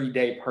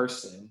everyday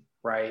person,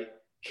 right,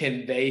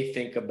 can they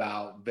think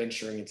about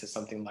venturing into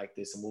something like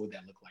this, and what would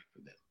that look like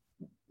for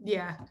them?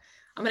 Yeah,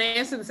 I'm going to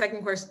answer the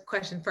second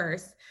question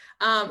first.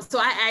 So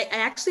I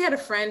actually had a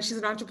friend, she's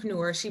an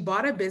entrepreneur. She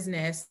bought a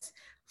business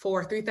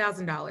for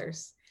 $3,000.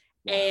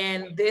 Wow.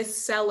 And this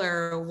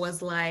seller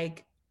was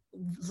like,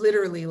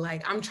 literally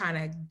like,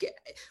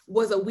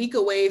 was a week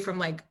away from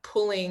like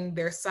pulling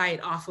their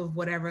site off of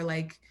whatever,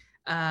 like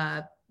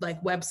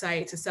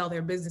website to sell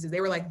their businesses.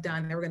 They were like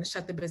done. They were going to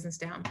shut the business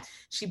down.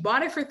 She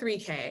bought it for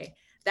 $3,000.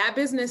 That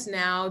business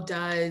now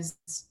does,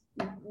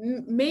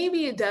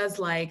 maybe it does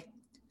like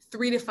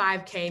 $3,000 to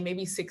 $5,000,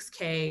 maybe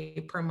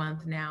 $6,000 per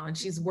month now. And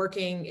she's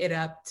working it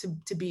up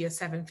to be a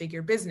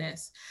 7-figure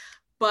business.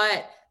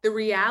 But the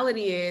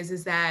reality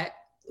is that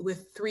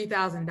with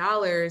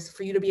 $3,000,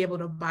 for you to be able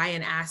to buy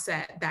an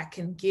asset that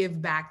can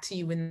give back to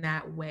you in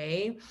that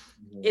way,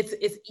 it's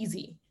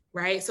easy,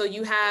 right? So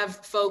you have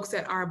folks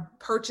that are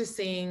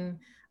purchasing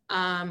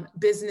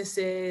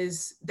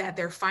businesses that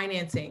they're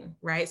financing,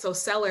 right? So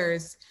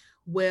sellers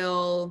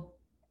will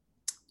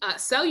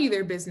sell you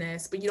their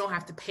business, but you don't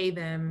have to pay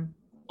them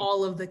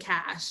all of the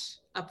cash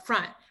up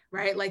front,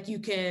 right? Like you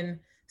can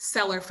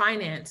seller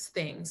finance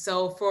things.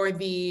 So for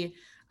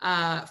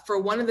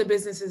one of the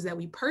businesses that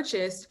we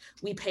purchased,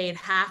 we paid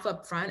half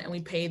up front and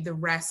we paid the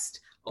rest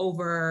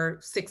over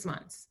 6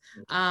 months.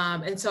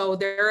 And so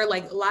there are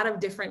like a lot of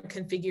different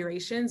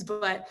configurations,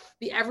 but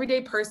the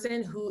everyday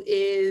person who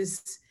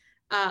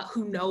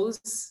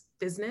knows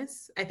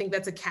business, I think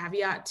that's a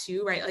caveat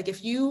too, right? Like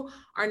if you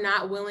are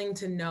not willing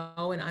to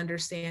know and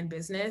understand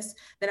business,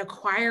 then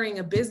acquiring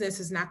a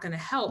business is not going to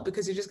help,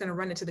 because you're just going to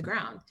run it to the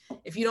ground.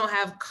 If you don't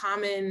have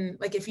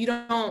if you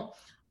don't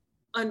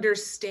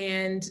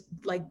understand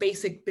like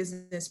basic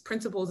business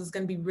principles, it's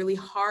going to be really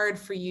hard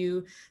for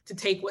you to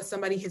take what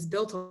somebody has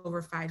built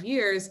over 5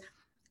 years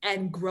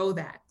and grow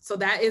that. So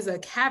that is a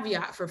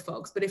caveat for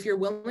folks. But if you're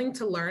willing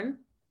to learn,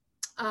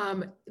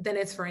 then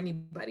it's for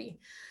anybody.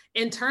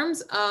 In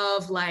terms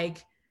of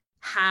like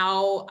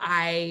how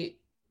I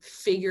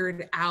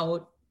figured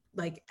out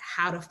like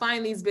how to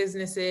find these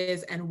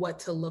businesses and what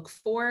to look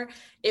for,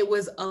 it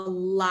was a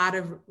lot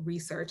of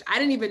research. I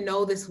didn't even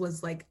know this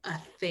was like a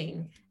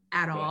thing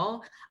at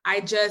all.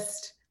 I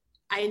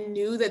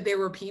knew that there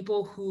were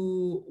people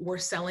who were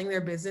selling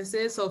their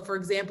businesses. So for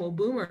example,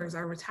 boomers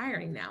are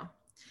retiring now,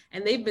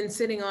 and they've been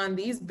sitting on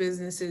these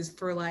businesses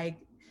for like,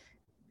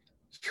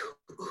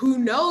 who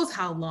knows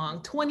how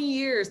long, 20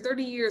 years,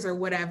 30 years or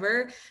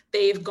whatever.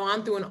 They've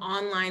gone through an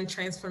online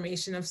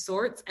transformation of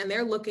sorts, and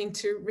they're looking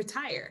to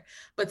retire.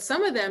 But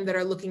some of them that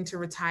are looking to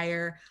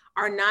retire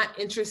are not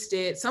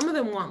interested. Some of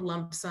them want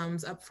lump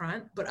sums up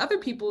front, but other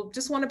people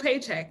just want a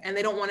paycheck and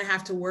they don't want to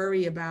have to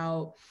worry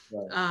about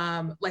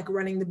like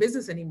running the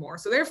business anymore.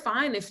 So they're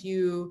fine if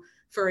you,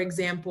 for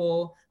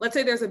example, let's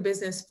say there's a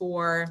business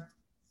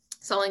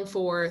selling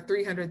for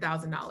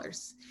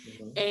 $300,000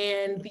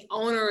 and the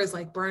owner is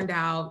like burned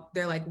out.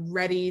 They're like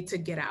ready to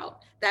get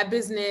out. That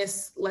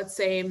business, let's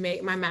say,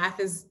 my math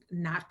is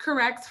not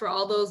correct for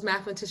all those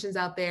mathematicians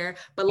out there,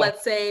 but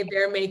let's say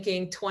they're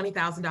making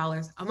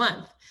 $20,000 a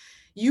month.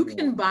 You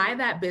can buy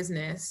that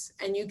business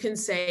and you can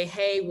say,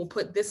 hey, we'll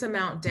put this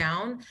amount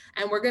down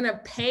and we're going to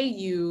pay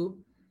you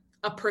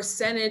a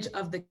percentage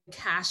of the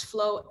cash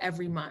flow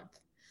every month.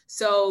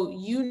 So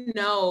you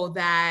know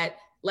that,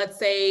 let's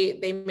say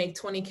they make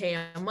 $20K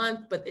a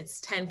month, but it's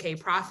 $10K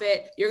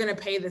profit. You're going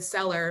to pay the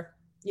seller,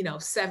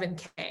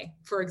 $7K,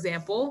 for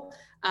example,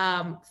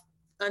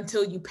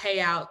 until you pay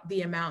out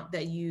the amount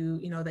that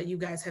that you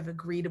guys have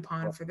agreed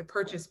upon for the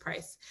purchase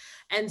price.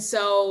 And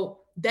so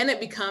then it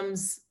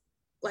becomes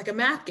like a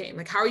math game.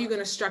 Like, how are you going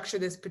to structure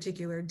this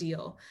particular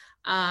deal?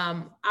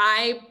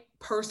 I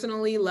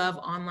personally love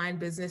online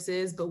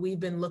businesses, but we've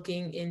been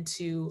looking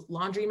into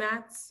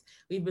laundromats.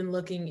 We've been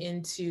looking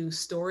into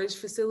storage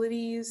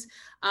facilities,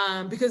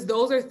 because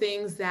those are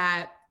things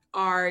that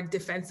are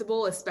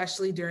defensible,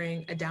 especially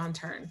during a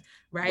downturn,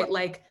 right?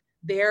 Like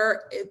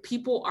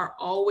people are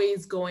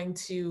always going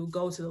to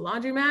go to the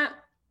laundromat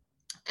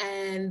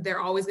and they're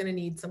always going to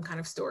need some kind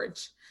of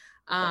storage.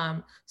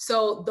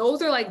 So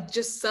those are like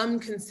just some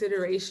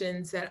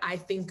considerations that I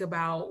think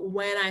about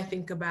when I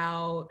think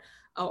about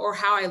or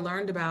how I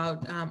learned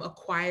about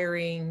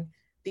acquiring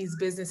these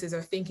businesses,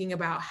 or thinking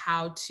about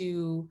how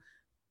to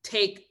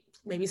take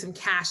maybe some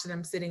cash that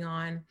I'm sitting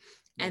on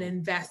and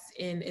invest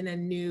in a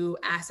new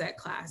asset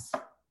class.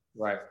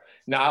 Right.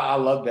 No, I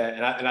love that.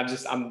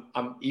 And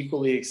I'm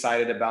equally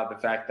excited about the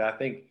fact that I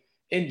think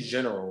in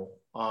general,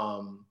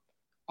 I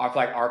feel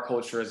like our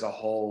culture as a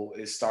whole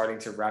is starting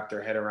to wrap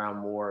their head around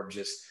more of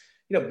just,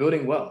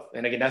 building wealth.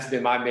 And again, that's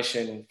been my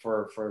mission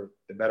for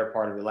the better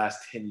part of the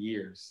last 10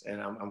 years.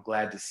 And I'm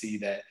glad to see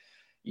that,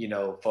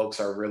 folks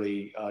are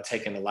really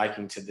taking a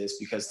liking to this,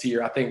 because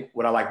I think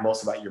what I like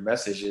most about your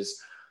message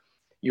is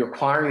you're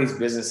acquiring these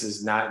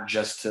businesses not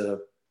just to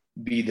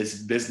be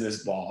this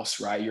business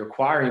boss, right? You're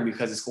acquiring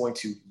because it's going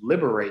to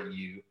liberate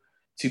you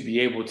to be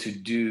able to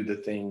do the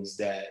things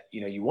that,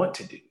 you want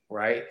to do,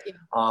 right? Yeah.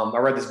 I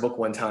read this book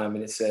one time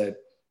and it said,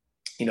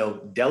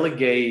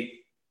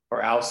 delegate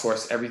or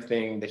outsource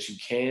everything that you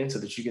can so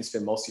that you can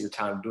spend most of your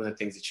time doing the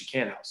things that you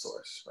can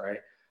outsource, right?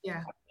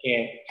 Yeah.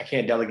 I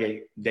can't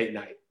delegate date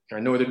night,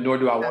 nor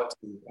do I want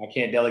to. I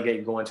can't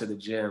delegate going to the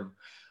gym.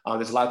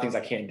 There's a lot of things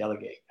I can't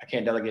delegate. I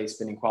can't delegate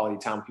spending quality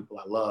time with people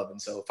I love.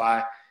 And so if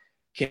I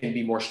can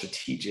be more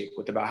strategic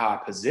about how I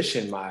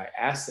position my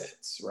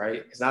assets,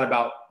 right? It's not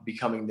about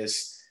becoming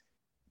this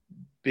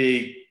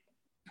big,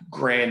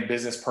 grand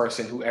business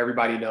person who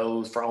everybody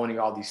knows for owning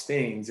all these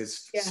things.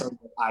 It's so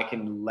that I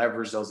can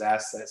leverage those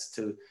assets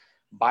to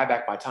buy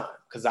back my time.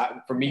 Because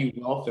for me,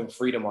 wealth and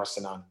freedom are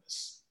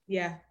synonymous.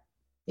 Yeah.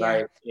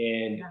 Right.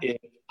 And if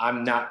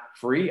I'm not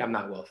free, I'm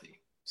not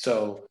wealthy.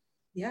 So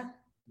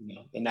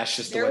and that's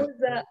just the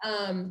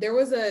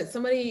way.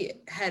 Somebody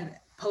had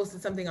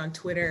posted something on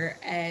Twitter,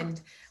 and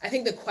I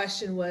think the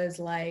question was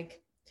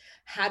like,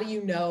 how do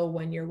you know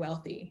when you're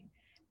wealthy?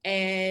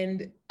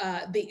 And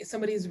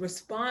somebody's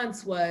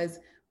response was,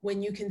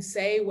 when you can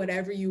say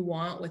whatever you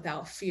want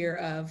without fear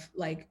of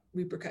like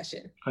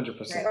repercussion.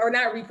 100%. Right? Or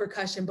not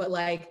repercussion, but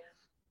like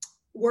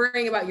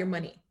worrying about your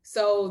money.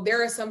 So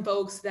there are some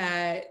folks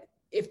that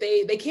if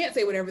they can't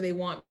say whatever they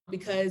want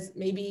because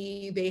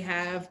maybe they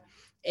have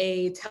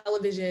a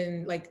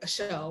television, like a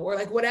show or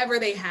like whatever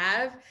they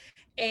have.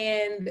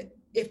 And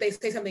if they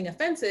say something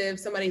offensive,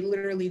 somebody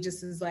literally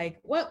just is like,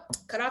 well,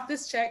 cut off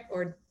this check,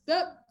 or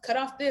cut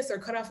off this, or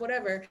cut off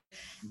whatever.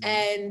 Mm-hmm.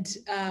 And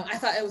I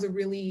thought it was a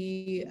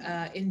really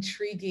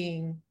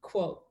intriguing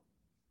quote.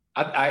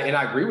 I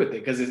agree with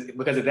it,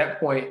 because at that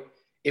point,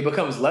 it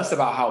becomes less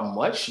about how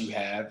much you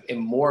have and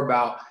more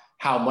about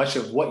how much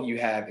of what you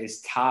have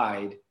is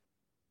tied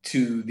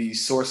to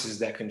these sources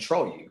that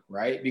control you,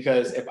 right?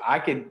 Because if I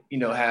could,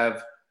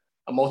 have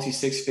a multi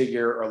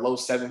 6-figure or low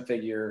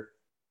 7-figure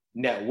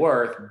net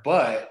worth,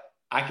 but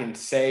I can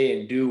say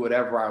and do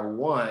whatever I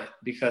want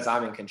because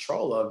I'm in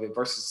control of it,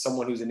 versus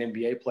someone who's an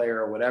NBA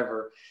player or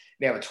whatever,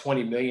 they have a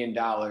 $20 million,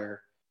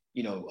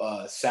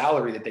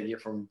 salary that they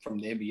get from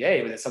the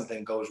NBA, but then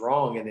something goes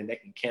wrong and then they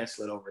can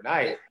cancel it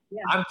overnight.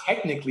 Yeah. I'm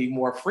technically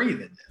more free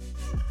than them.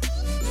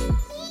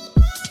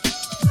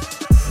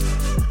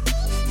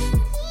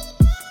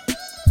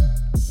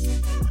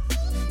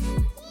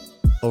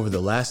 Over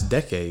the last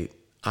decade,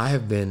 I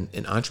have been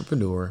an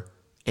entrepreneur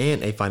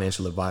and a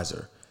financial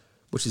advisor,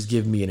 which has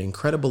given me an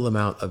incredible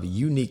amount of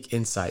unique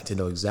insight to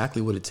know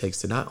exactly what it takes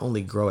to not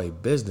only grow a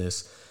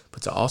business,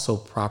 but to also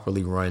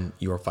properly run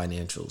your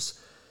financials.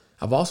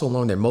 I've also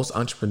learned that most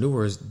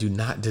entrepreneurs do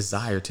not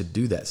desire to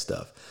do that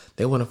stuff.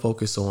 They want to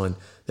focus on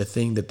the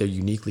thing that they're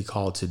uniquely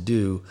called to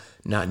do,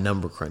 not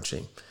number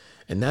crunching.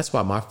 And that's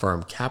why my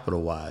firm,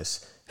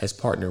 CapitalWise, has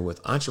partnered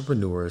with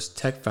entrepreneurs,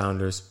 tech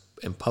founders,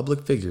 and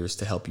public figures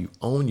to help you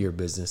own your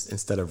business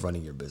instead of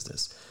running your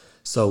business.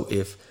 So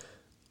if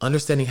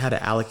understanding how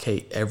to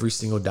allocate every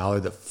single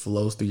dollar that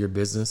flows through your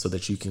business so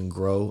that you can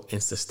grow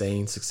and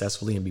sustain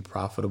successfully and be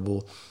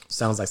profitable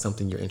sounds like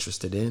something you're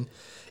interested in,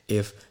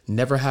 if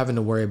never having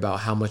to worry about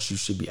how much you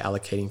should be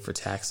allocating for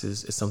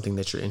taxes is something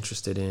that you're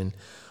interested in,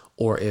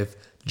 or if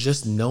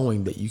just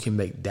knowing that you can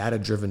make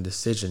data-driven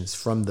decisions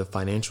from the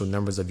financial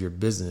numbers of your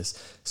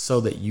business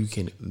so that you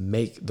can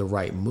make the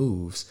right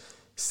moves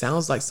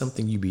sounds like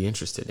something you'd be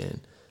interested in,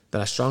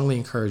 then I strongly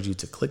encourage you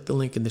to click the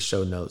link in the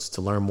show notes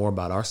to learn more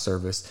about our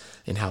service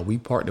and how we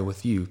partner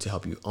with you to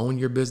help you own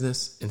your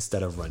business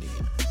instead of running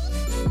it.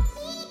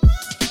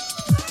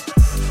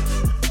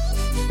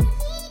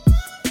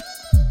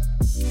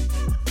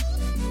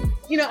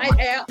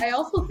 I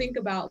also think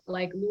about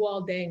like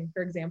Luol Deng,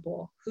 for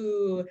example,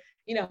 who,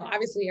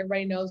 obviously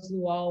everybody knows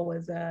Luol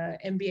was an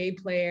NBA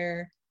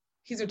player.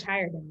 He's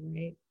retired now,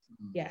 right?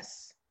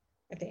 Yes,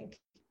 I think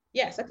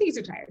he's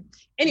retired.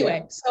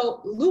 Anyway,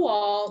 so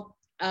Luol,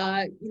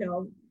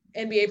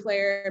 NBA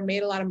player,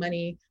 made a lot of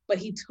money, but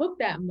he took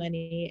that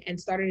money and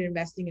started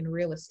investing in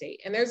real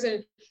estate. And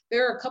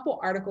there are a couple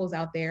articles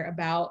out there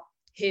about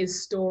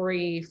his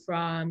story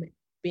from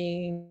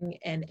being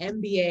an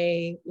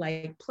NBA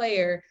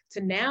player to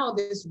now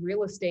this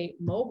real estate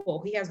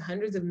mogul. He has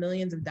hundreds of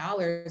millions of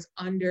dollars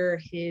under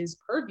his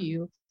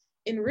purview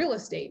in real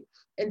estate.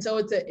 And so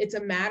it's a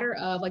matter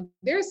of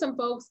there's some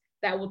folks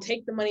that will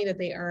take the money that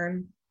they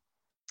earn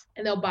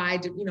and they'll buy,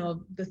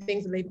 the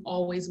things that they've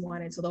always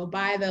wanted. So they'll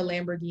buy the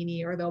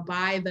Lamborghini, or they'll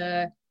buy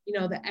the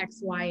X,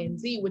 Y, and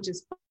Z, which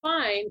is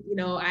fine.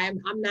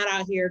 I'm not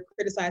out here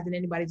criticizing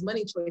anybody's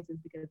money choices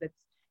because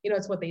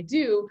it's what they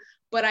do.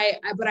 But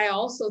I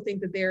also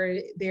think that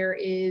there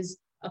is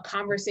a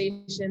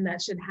conversation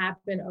that should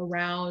happen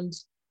around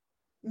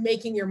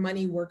making your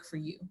money work for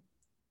you.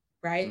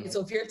 right? Mm-hmm.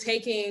 So if you're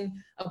taking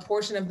a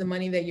portion of the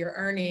money that you're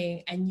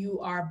earning and you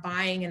are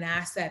buying an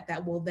asset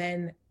that will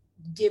then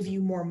give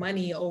you more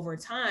money over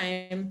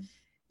time,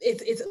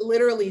 it's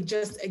literally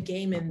just a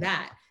game in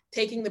that.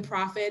 Taking the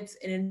profits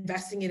and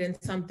investing it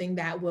in something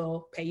that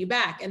will pay you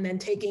back, and then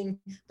taking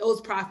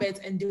those profits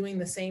and doing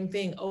the same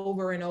thing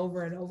over and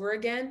over and over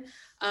again.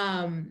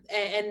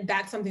 And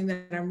that's something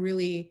that I'm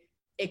really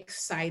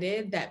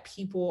excited that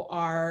people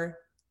are,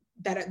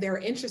 that they're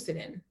interested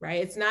in,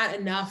 right? It's not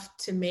enough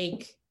to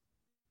make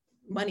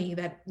money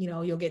that, you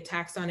know, you'll get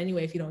taxed on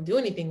anyway if you don't do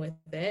anything with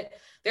it.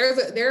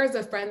 There's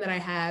a friend that I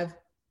have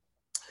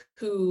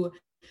who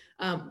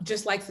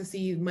just likes to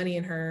see money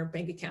in her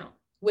bank account,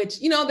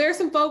 which, you know, there are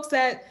some folks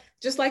that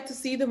just like to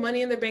see the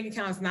money in their bank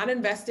account. It's not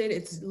invested.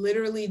 It's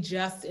literally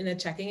just in a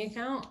checking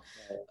account.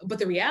 But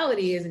the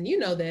reality is, and you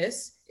know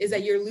this, is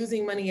that you're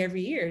losing money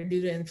every year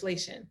due to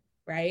inflation,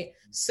 right?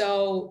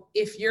 So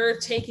if you're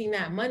taking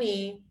that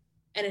money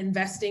and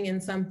investing in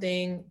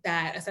something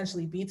that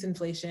essentially beats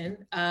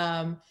inflation,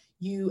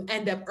 you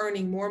end up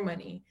earning more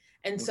money.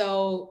 And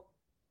so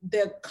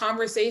the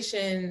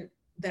conversation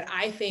that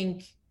I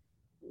think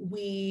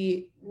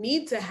we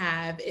need to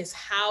have is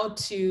how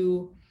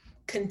to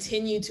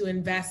continue to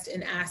invest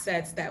in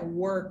assets that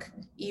work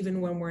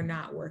even when we're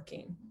not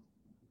working.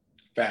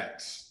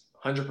 Facts,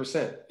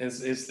 100%.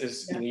 It's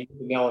you know, you hit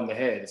the nail on the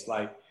head. It's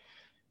like,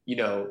 you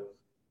know,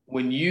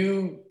 when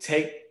you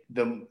take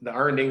the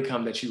earned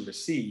income that you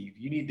receive,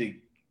 you need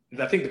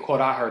to, I think the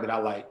quote I heard that I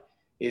like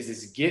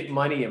is get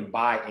money and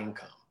buy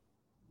income,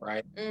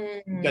 right?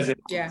 Mm-hmm. Because if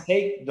I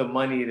take the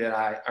money that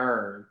I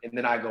earn and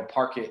then I go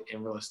park it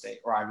in real estate,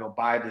 or I go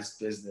buy this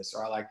business,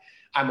 or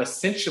I'm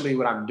essentially,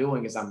 what I'm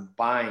doing is I'm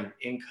buying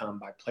income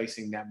by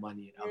placing that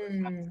money in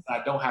other assets.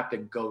 I don't have to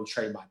go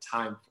trade my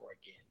time for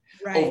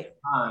again over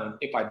time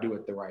if I do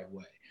it the right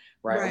way,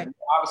 right?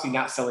 Obviously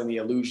not selling the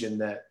illusion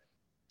that,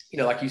 you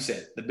know, like you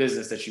said, the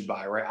business that you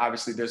buy, right?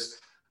 Obviously there's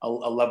a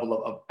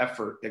level of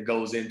effort that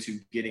goes into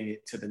getting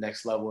it to the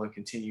next level and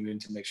continuing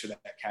to make sure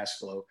that that cash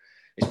flow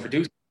is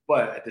produced.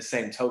 But at the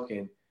same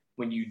token,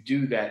 when you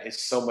do that,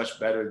 it's so much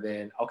better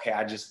than, okay,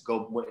 I just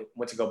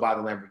went to go buy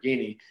the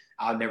Lamborghini.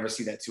 I'll never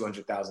see that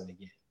 200,000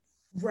 again.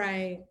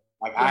 Right.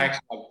 Like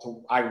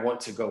I want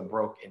to go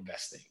broke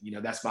investing. You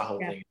know, that's my whole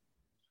thing.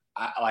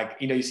 I like,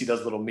 you know, you see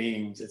those little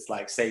memes. It's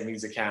like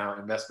savings account,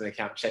 investment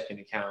account, checking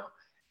account.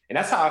 And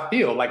that's how I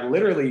feel. Like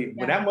literally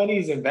when that money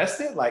is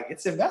invested, like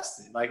it's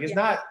invested. Like it's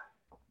not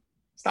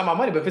my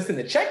money, but if it's in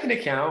the checking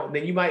account,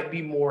 then you might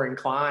be more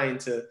inclined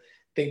to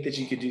think that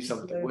you could do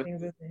something with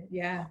it.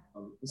 Yeah.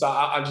 So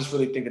I just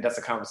really think that that's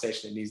a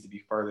conversation that needs to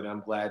be furthered.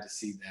 I'm glad to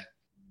see that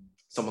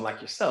someone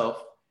like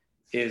yourself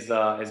is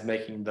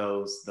making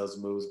those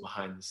moves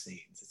behind the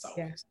scenes. It's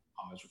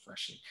always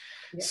refreshing.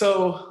 Yeah.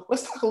 So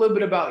let's talk a little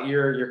bit about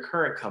your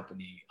current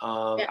company,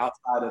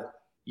 outside of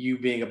you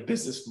being a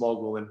business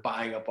mogul and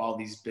buying up all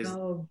these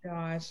businesses. Oh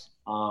gosh.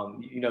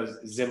 You know,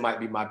 Zim might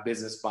be my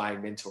business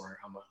buying mentor.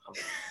 I don't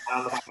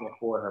know if I can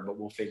afford her, but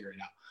we'll figure it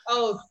out.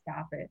 Oh,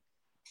 stop it.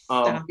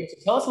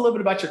 Tell us a little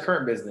bit about your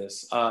current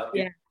business. Am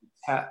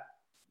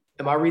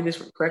I reading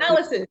this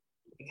correctly?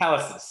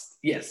 Italicist.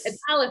 Yes.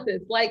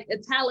 Italicist, like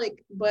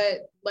italic,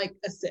 but like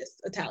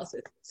assist,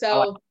 italicist.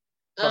 So,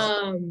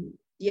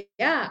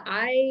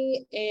 I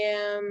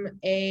am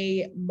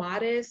a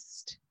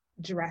modest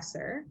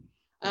dresser,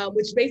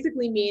 which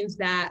basically means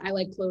that I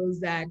like clothes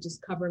that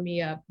just cover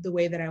me up the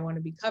way that I want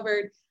to be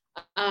covered.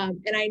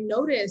 And I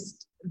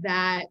noticed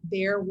that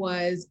there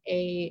was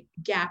a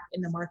gap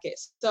in the market.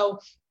 So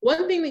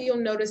one thing that you'll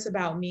notice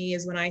about me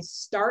is when I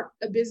start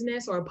a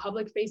business or a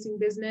public facing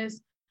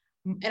business,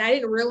 and I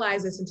didn't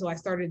realize this until I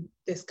started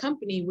this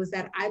company, was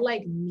that I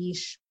like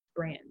niche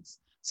brands.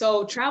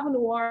 So Travel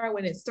Noir,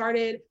 when it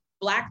started,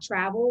 Black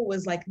travel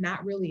was like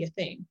not really a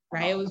thing,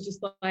 right? It was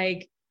just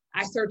like,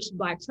 I searched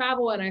Black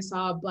travel and I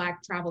saw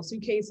Black travel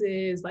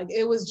suitcases. Like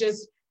it was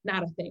just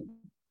not a thing.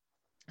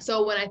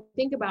 So when I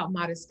think about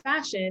modest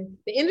fashion,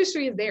 the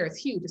industry is there, it's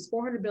huge, it's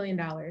 $400 billion,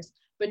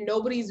 but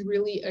nobody's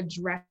really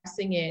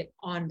addressing it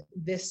on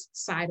this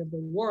side of the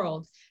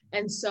world.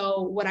 And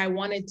so what I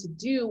wanted to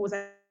do was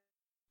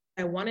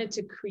I wanted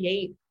to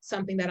create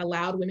something that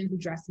allowed women who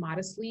dress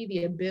modestly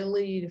the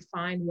ability to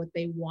find what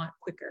they want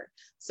quicker.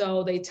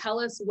 So they tell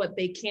us what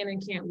they can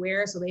and can't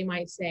wear. So they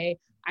might say,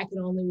 I can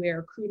only wear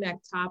a crew neck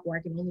top, or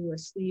I can only wear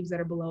sleeves that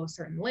are below a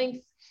certain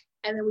length.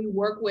 And then we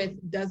work with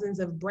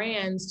dozens of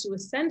brands to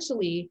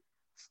essentially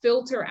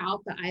filter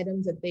out the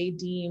items that they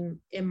deem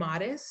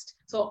immodest.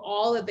 So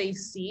all that they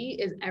see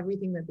is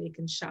everything that they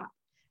can shop.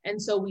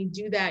 And so we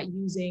do that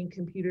using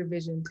computer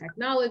vision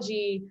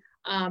technology.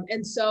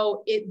 And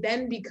so it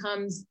then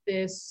becomes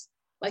this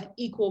like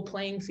equal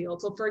playing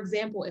field. So for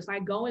example, if I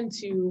go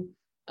into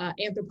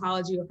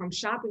Anthropologie, or if I'm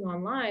shopping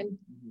online,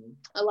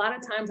 a lot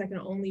of times I can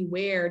only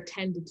wear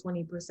 10 to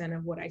 20%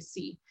 of what I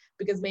see,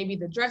 because maybe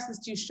the dress is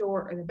too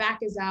short or the back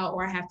is out,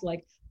 or I have to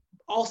like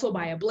also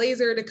buy a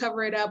blazer to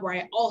cover it up, or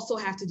I also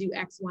have to do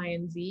X, Y,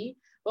 and Z.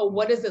 But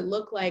what does it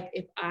look like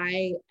if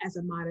I, as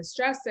a modest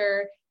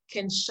dresser,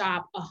 can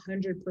shop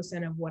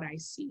 100% of what I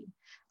see.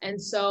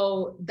 And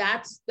so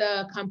that's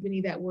the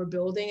company that we're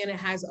building. And it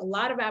has a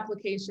lot of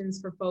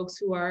applications for folks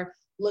who are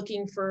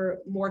looking for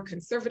more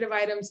conservative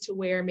items to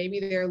wear. Maybe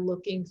they're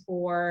looking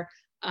for,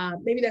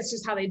 maybe that's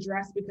just how they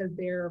dress because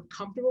they're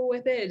comfortable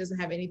with it. It doesn't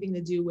have anything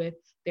to do with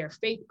their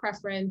faith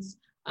preference.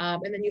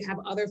 And then you have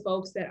other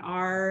folks that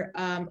are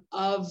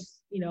of,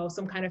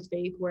 some kind of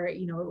faith where,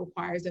 it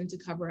requires them to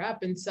cover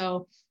up. And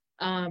so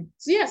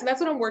that's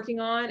what I'm working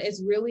on.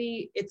 It's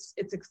really, it's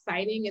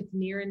exciting. It's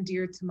near and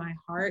dear to my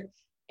heart.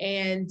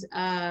 And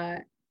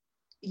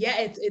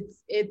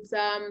it's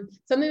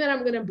something that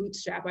I'm going to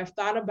bootstrap. I've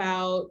thought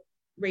about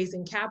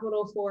raising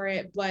capital for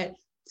it, but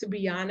to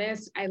be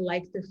honest, I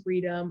like the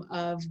freedom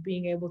of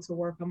being able to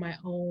work on my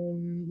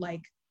own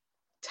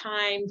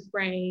time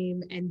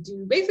frame and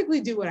basically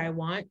do what I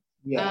want.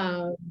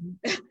 Yeah.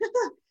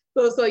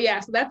 So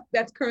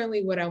that's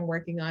currently what I'm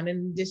working on,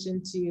 in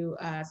addition to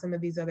some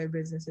of these other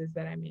businesses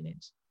that I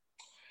manage.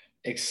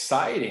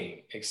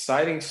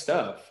 Exciting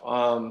stuff.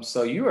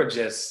 So you are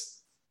just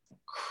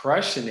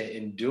crushing it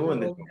and doing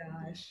this. Oh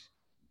gosh.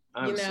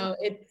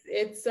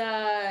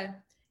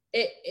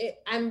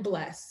 I'm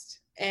blessed.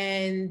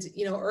 And,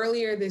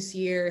 earlier this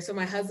year, so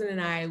my husband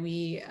and I,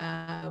 we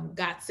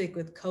got sick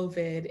with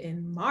COVID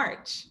in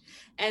March.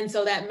 And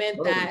so that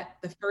meant that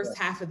the first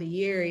half of the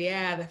year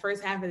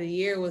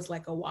was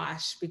like a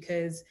wash,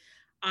 because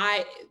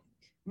my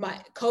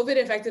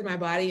COVID affected my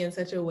body in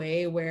such a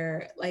way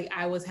where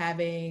I was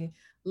having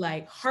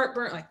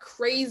heartburn,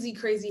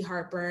 crazy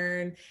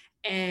heartburn,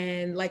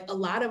 and a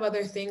lot of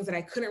other things that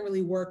I couldn't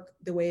really work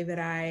the way that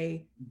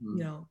I,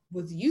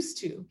 was used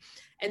to.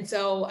 And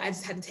so I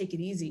just had to take it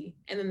easy.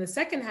 And then the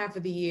second half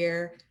of the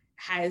year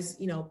has,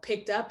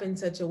 picked up in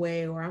such a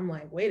way where I'm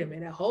like, wait a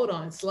minute, hold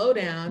on, slow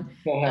down.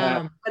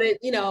 But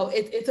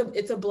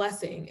it's a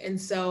blessing. And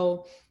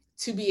so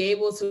to be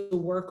able to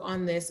work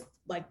on this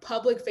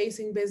public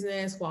facing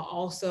business while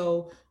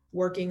also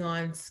working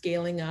on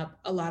scaling up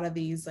a lot of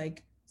these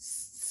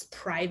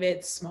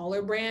private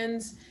smaller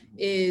brands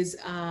is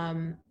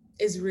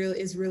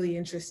really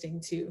interesting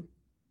too.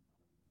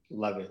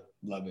 Love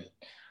it.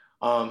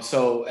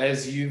 So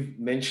as you've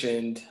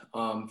mentioned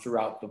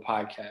throughout the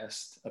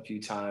podcast a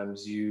few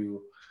times,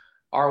 you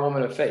are a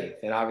woman of faith,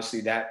 and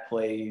obviously that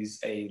plays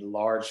a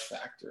large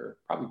factor,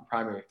 probably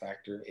primary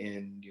factor,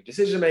 in your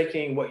decision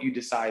making, what you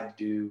decide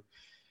to do.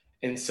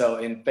 And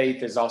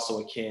faith is also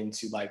akin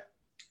to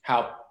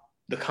how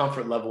the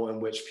comfort level in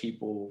which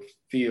people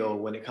feel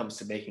when it comes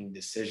to making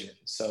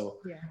decisions. So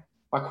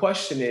my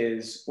question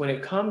is, when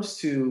it comes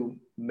to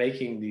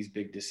making these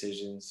big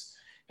decisions,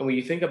 and when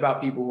you think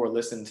about people who are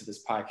listening to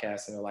this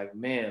podcast and they're like,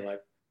 man,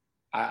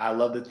 I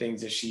love the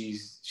things that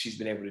she's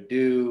been able to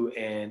do,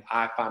 and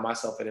I find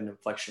myself at an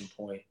inflection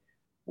point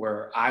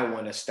where I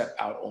want to step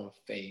out on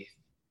faith.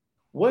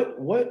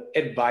 What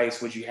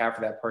advice would you have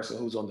for that person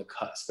who's on the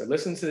cusp? They're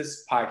listening to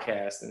this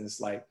podcast and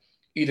it's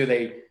either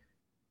they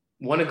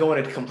want to go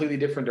in a completely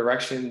different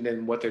direction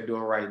than what they're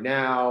doing right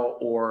now,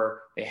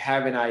 or they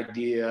have an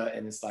idea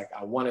and it's I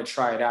want to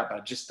try it out, but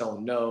I just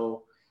don't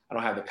know. I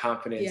don't have the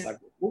confidence. Yeah.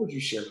 What would you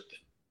share with them?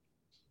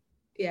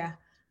 Yeah.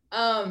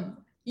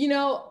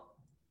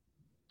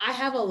 I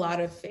have a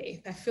lot of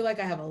faith. I feel like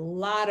I have a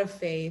lot of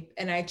faith,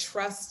 and I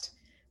trust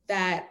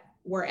that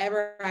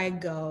wherever I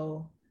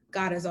go,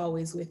 God is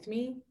always with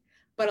me.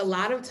 But a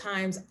lot of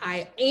times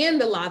I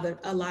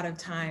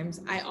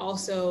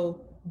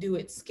also do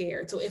it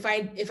scared. So if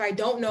I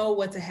don't know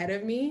what's ahead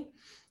of me,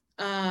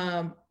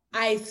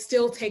 I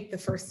still take the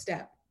first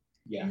step,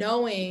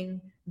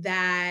 knowing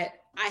that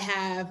I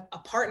have a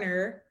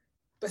partner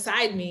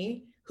beside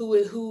me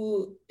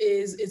who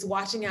is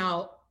watching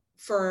out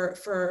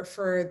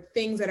for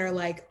things that are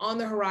on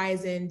the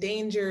horizon,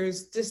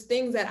 dangers, just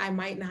things that I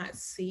might not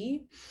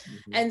see.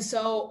 Mm-hmm. And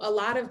so a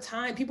lot of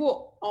time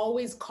people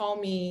always call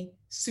me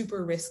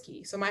super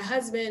risky. So my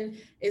husband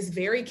is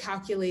very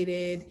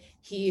calculated.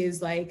 He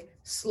is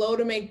slow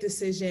to make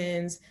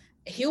decisions.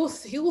 He'll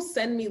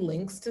send me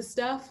links to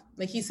stuff.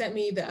 He sent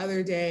me the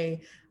other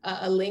day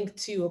a link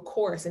to a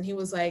course, and he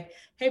was like,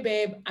 hey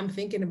babe, I'm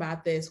thinking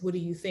about this. What do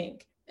you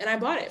think? And I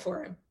bought it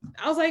for him.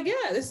 I was like,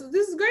 yeah, this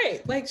is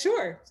great.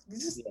 Sure,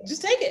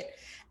 just take it.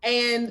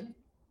 And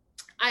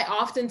I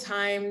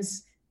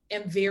oftentimes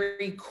am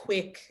very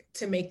quick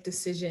to make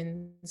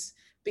decisions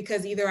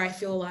because either I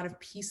feel a lot of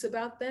peace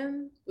about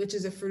them, which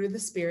is a fruit of the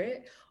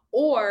spirit,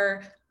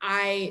 or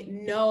I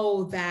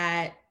know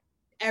that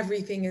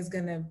everything is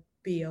gonna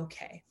be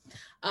okay.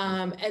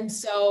 And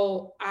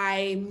so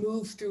I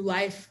move through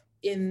life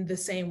in the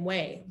same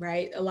way,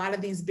 right? A lot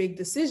of these big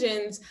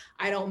decisions,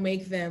 I don't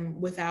make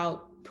them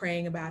without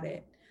praying about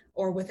it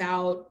or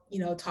without,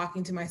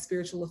 talking to my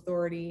spiritual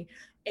authority.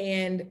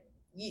 And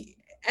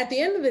at the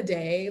end of the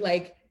day,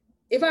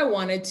 if I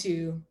wanted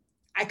to,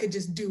 I could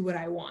just do what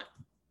I want,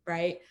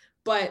 right?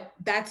 But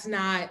that's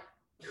not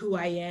who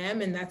I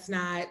am, and that's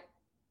not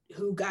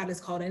who God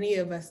has called any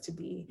of us to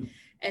be.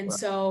 And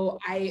so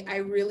I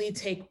really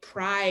take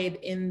pride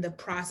in the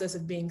process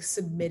of being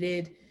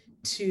submitted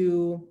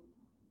to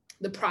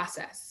the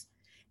process.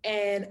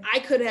 And I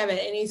could have at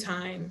any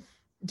time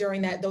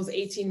during those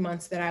 18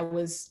 months that I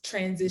was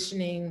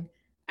transitioning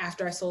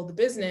after I sold the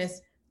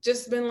business,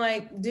 just been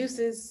like,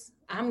 deuces,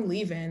 I'm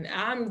leaving.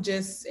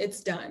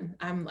 It's done.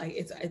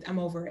 I'm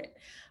over it.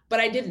 But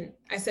I didn't.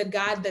 I said,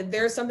 God, that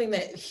there's something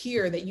that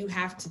you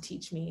have to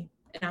teach me,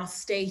 and I'll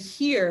stay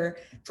here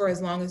for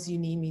as long as you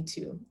need me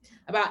to.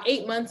 About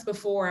 8 months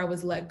before I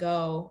was let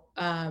go,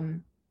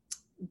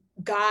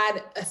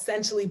 God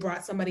essentially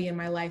brought somebody in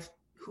my life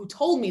who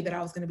told me that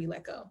I was going to be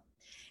let go.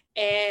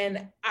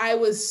 And I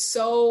was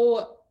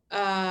so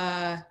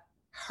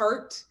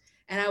hurt,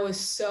 and I was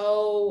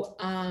so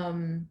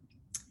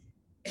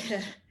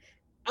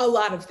a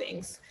lot of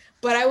things,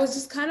 but I was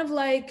just kind of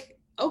like,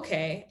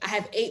 okay, I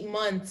have 8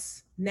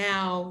 months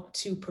now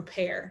to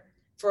prepare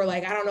for,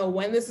 like, I don't know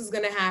when this is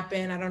going to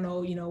happen. I don't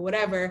know,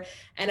 whatever.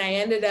 And I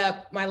ended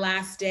up, my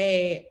last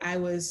day, I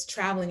was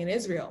traveling in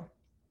Israel.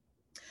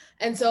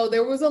 And so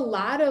there was a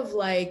lot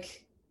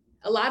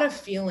of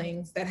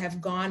feelings that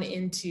have gone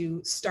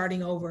into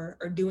starting over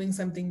or doing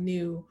something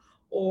new,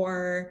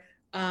 or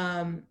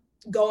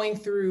going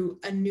through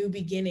a new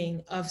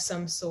beginning of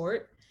some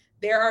sort.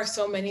 There are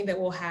so many that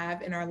we'll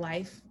have in our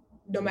life,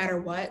 no matter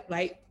what.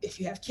 Like if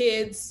you have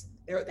kids,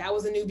 that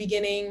was a new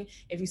beginning.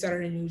 If you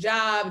started a new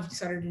job, if you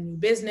started a new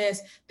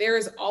business, there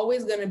is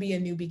always going to be a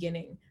new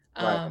beginning.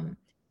 Right.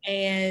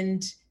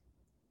 And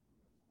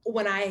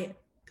when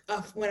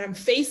I'm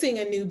facing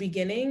a new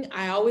beginning,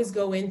 I always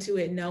go into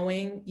it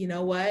knowing, you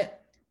know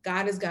what,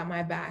 God has got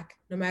my back.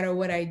 No matter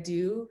what I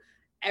do,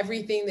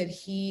 everything that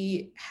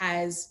he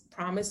has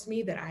promised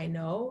me that I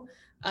know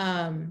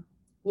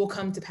will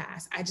come to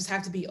pass. I just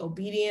have to be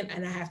obedient,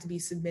 and I have to be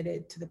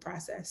submitted to the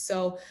process.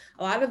 So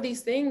a lot of these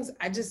things,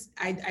 I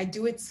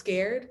do it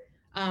scared.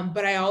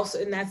 But I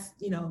also, and that's,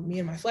 me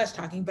and my flesh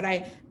talking, but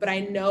I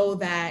know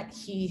that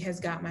he has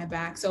got my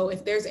back. So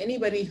if there's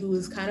anybody who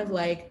is kind of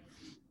like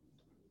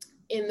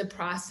in the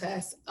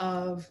process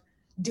of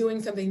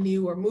doing something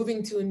new, or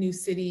moving to a new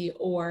city,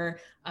 or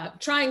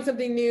trying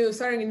something new,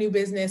 starting a new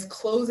business,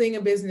 closing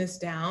a business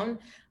down,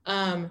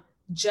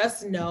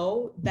 just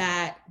know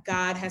that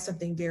God has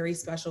something very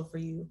special for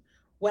you.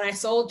 When I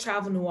sold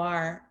Travel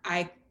Noir,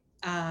 I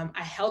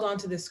held on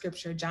to this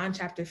scripture, John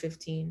chapter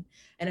 15,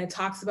 and it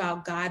talks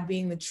about God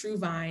being the true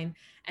vine,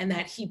 and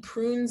that he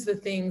prunes the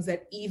things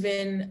that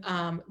even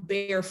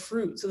bear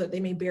fruit, so that they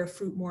may bear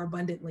fruit more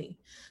abundantly.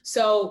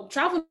 So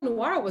Travel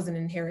Noir wasn't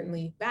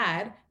inherently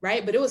bad,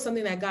 right? But it was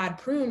something that God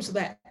pruned so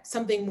that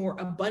something more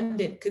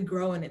abundant could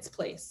grow in its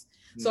place.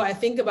 So I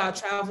think about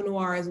Travel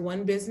Noir as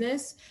one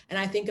business, and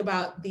I think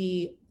about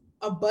the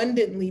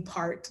abundantly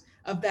part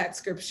of that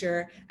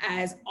scripture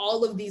as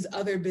all of these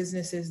other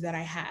businesses that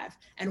I have,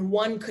 and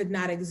one could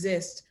not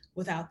exist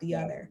without the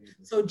other.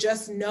 So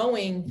just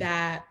knowing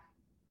that,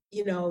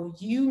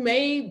 you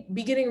may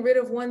be getting rid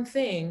of one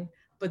thing,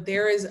 but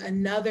there is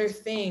another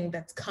thing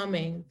that's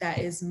coming that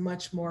is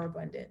much more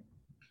abundant.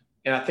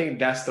 And I think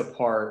that's the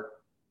part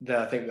that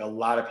I think a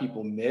lot of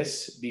people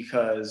miss,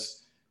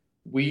 because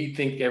we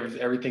think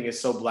everything is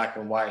so black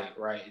and white,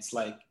 right? It's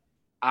like,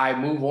 I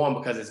move on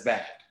because it's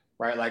bad,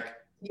 right? Like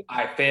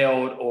I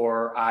failed,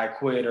 or I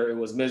quit, or it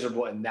was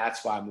miserable, and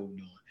that's why I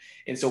moved on.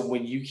 And so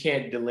when you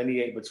can't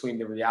delineate between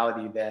the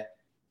reality that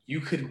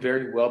you could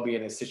very well be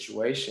in a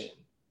situation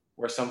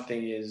where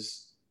something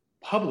is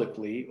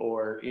publicly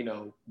or,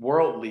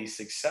 worldly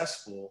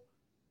successful,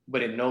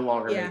 but it no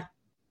longer makes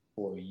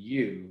for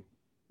you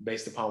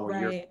based upon where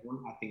you're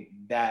from, I think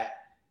that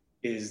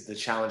is the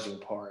challenging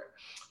part.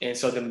 And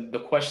so the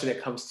question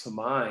that comes to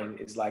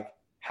mind is like,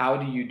 how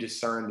do you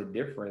discern the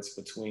difference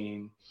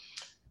between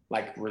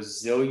like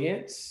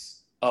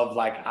resilience of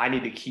like, I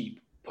need to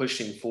keep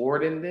pushing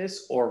forward in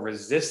this, or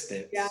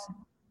resistance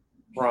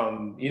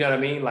from, you know what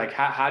I mean? Like,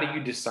 how do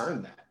you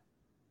discern that?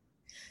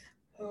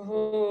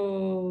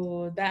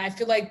 Oh, I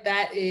feel like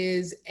that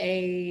is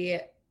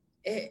it's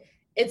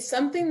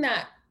something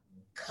that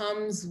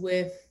comes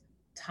with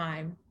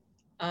time.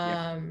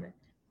 And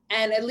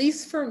at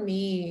least for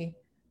me,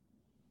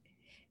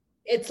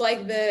 it's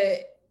like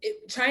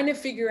trying to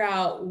figure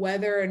out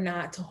whether or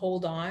not to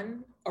hold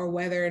on, or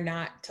whether or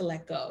not to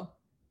let go,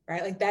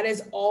 right? Like that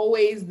is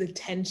always the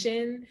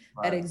tension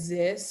that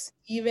exists,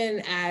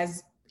 even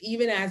as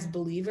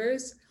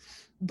believers.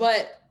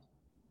 But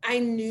I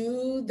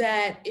knew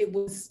that it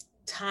was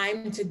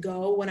time to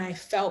go when I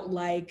felt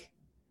like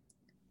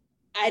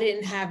I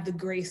didn't have the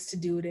grace to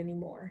do it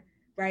anymore,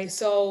 right?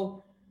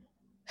 So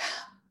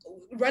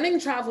running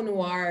Travel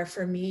Noir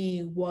for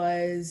me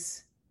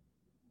was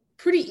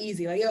pretty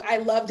easy. Like I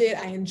loved it.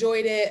 I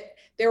enjoyed it.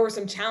 There were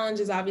some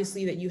challenges,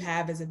 obviously, that you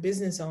have as a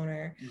business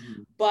owner,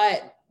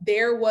 but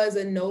there was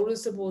a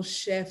noticeable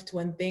shift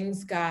when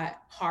things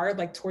got hard,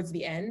 like towards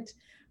the end,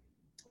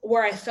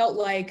 where I felt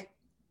like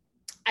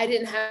I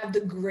didn't have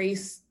the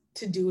grace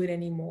to do it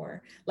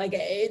anymore. Like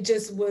it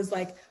just was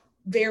like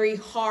very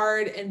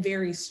hard and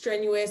very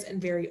strenuous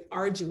and very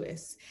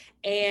arduous.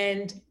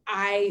 And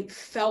I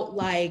felt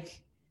like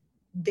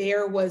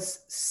there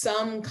was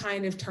some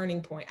kind of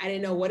turning point. I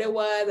didn't know what it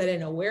was. I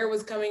didn't know where it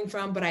was coming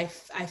from, but I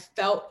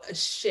felt a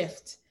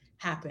shift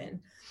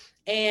happen.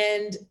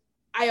 And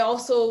I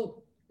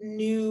also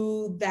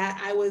knew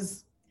that I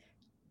was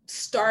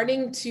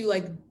starting to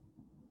like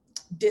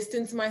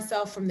distance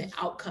myself from the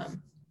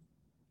outcome,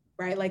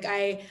 right? Like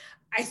I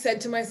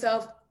said to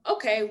myself,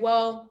 okay,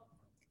 well,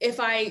 if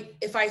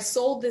I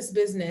sold this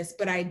business,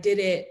 but I did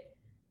it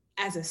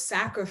as a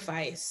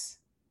sacrifice,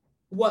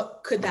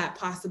 what could that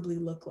possibly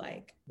look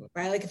like,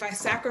 right? Like if I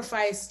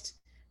sacrificed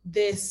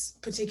this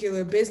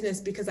particular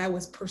business because I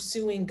was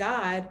pursuing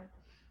God,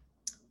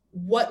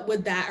 what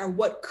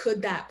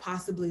could that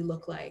possibly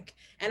look like?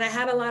 And I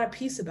had a lot of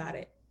peace about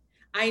it.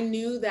 I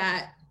knew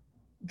that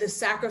the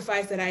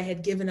sacrifice that I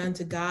had given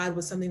unto God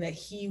was something that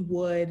he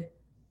would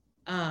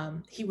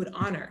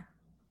honor.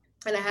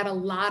 And I had a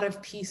lot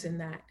of peace in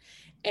that.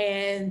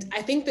 And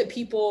I think that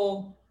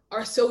people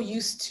are so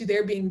used to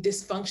there being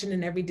dysfunction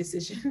in every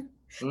decision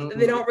that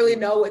they don't really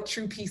know what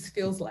true peace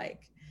feels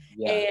like.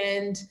 Yeah.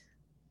 And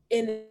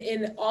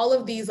in all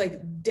of these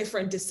like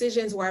different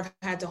decisions where I've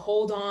had to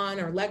hold on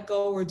or let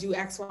go or do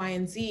X, Y,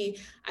 and Z,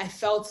 I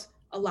felt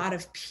a lot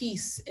of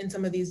peace in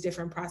some of these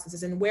different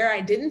processes. And where I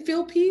didn't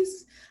feel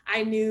peace,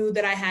 I knew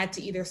that I had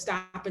to either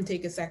stop and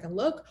take a second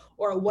look,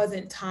 or it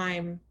wasn't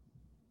time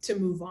to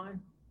move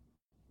on.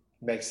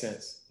 Makes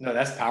sense. No,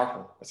 that's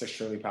powerful. That's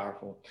extremely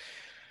powerful.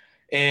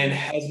 And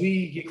as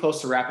we get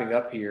close to wrapping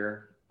up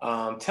here,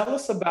 tell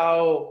us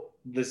about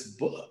this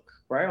book.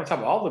 Right? On top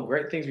of all the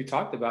great things we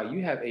talked about,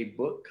 you have a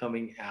book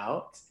coming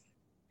out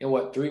in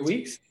what, 3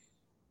 weeks?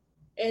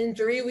 In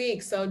 3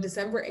 weeks. So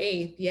December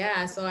 8th.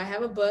 Yeah. So I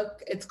have a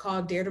book. It's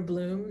called Dare to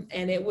Bloom.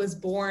 And it was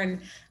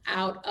born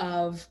out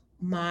of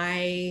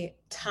my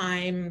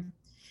time.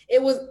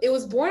 It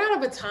was born out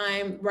of a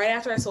time right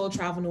after I sold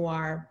Travel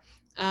Noir.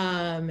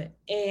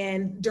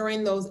 And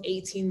during those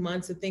 18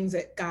 months, the things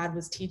that God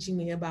was teaching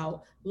me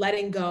about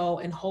letting go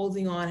and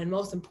holding on, and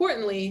most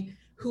importantly,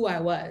 who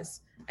I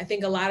was. I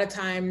think a lot of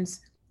times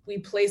we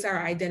place our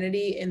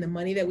identity in the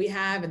money that we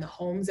have, and the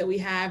homes that we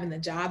have, and the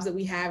jobs that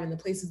we have, and the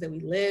places that we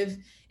live,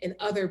 in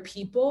other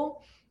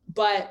people.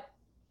 But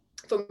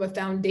from a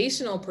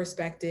foundational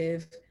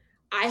perspective,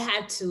 I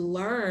had to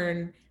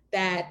learn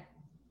that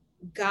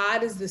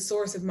God is the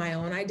source of my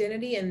own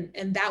identity,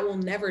 and that will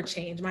never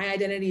change. My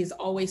identity is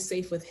always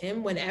safe with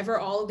him. Whenever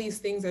all of these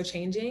things are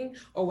changing,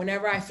 or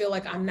whenever I feel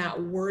like I'm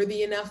not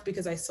worthy enough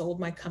because I sold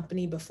my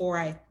company before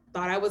I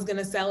thought I was going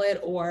to sell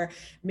it, or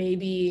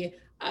maybe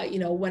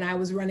when I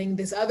was running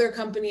this other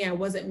company, I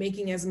wasn't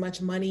making as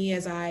much money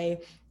as I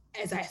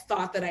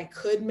thought that I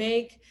could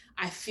make.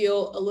 I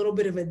feel a little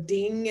bit of a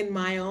ding in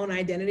my own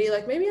identity.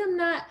 Like maybe I'm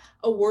not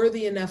a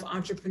worthy enough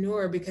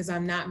entrepreneur because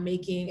I'm not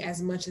making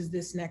as much as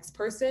this next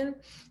person.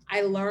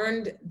 I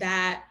learned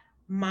that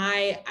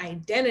my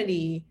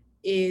identity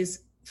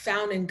is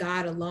found in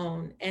God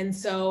alone. And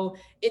so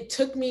it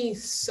took me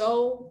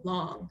so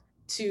long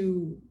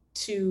to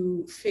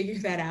figure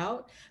that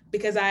out,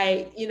 because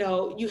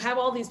you have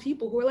all these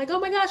people who are like, oh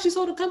my gosh, you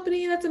sold a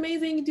company, that's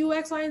amazing, you do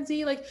X, Y, and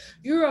Z, like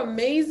you're an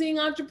amazing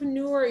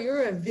entrepreneur,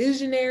 you're a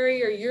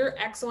visionary, or you're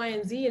X, Y,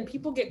 and Z, and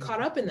people get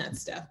caught up in that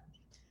stuff.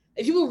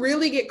 If people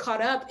really get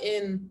caught up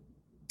in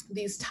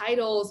these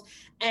titles,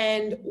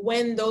 and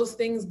when those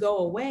things go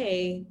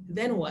away,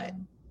 then what?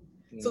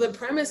 So the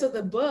premise of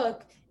the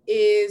book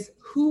is,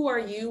 who are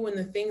you when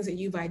the things that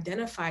you've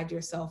identified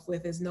yourself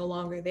with is no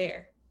longer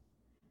there?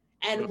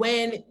 And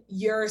when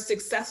your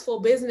successful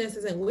business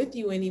isn't with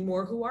you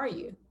anymore, who are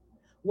you?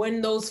 When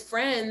those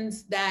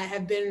friends that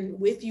have been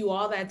with you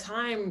all that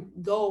time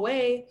go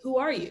away, who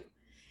are you?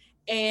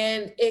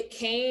 And it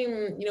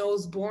came, it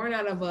was born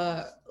out of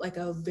a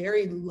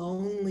very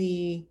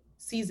lonely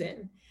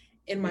season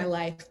in my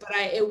life. But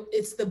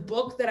it's the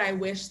book that I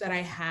wish that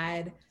I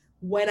had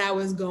when I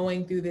was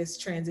going through this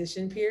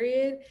transition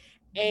period.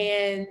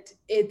 And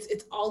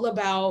it's all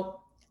about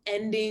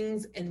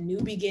endings and new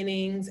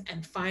beginnings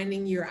and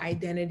finding your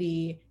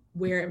identity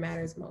where it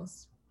matters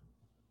most.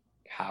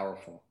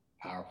 Powerful.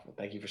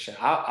 Thank you for sharing.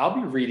 I'll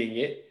be reading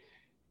it.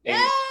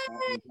 Yeah.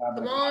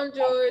 Come on,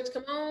 George.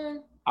 Come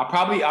on. I'll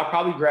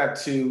probably grab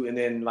 2 and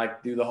then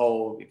like do the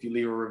whole, if you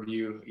leave a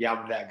review, yeah,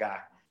 I'm that guy,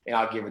 and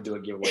I'll do a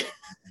giveaway.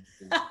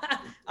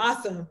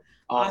 Awesome.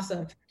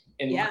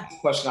 And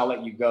last question, I'll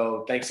let you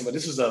go. Thanks so much.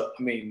 This was I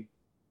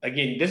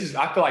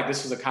feel like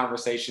this was a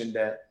conversation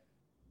that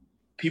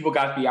people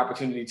got the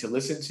opportunity to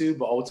listen to,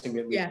 but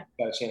ultimately got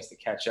a chance to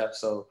catch up.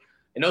 So,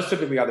 and those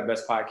typically are the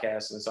best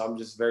podcasts. And so I'm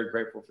just very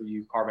grateful for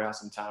you carving out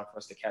some time for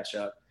us to catch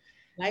up.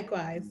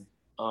 Likewise.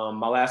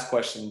 My last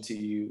question to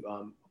you,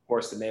 of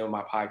course, the name of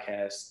my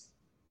podcast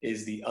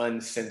is The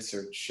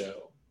Uncensored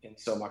Show. And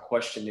so my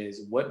question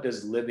is, what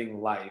does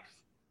living life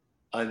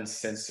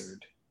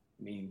uncensored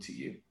mean to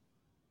you?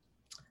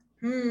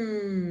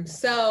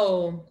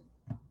 So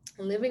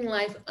living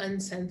life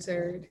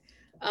uncensored,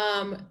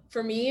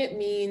 for me, it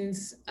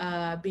means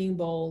being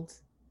bold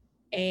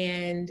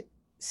and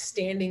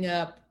standing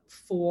up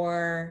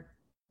for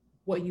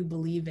what you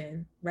believe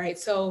in, right?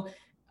 So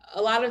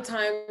a lot of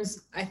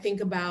times I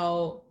think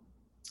about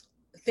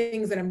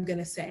things that I'm going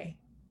to say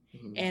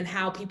and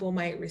how people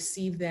might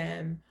receive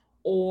them,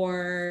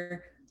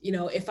 or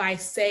if I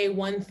say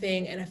one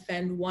thing and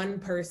offend one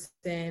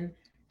person,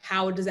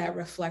 how does that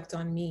reflect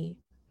on me?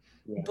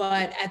 Yeah.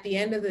 But at the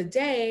end of the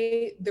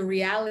day, the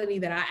reality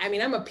that I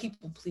mean, I'm a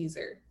people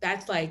pleaser.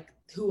 That's like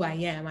who I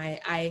am.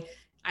 I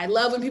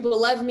love when people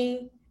love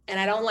me, and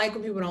I don't like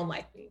when people don't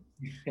like me.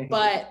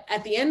 But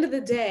at the end of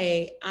the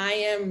day, I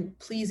am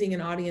pleasing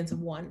an audience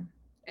of one,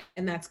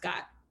 and that's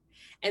God.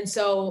 And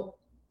so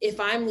if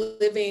I'm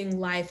living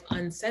life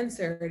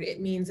uncensored,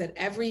 it means that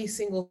every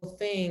single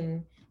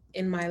thing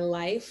in my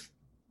life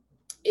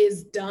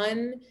is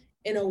done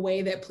in a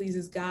way that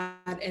pleases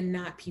God and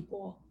not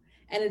people.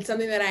 And it's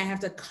something that I have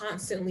to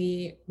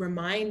constantly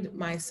remind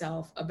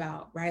myself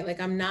about, right? Like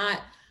I'm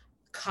not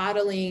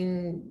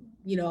coddling,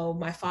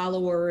 my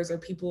followers or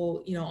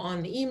people,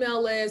 on the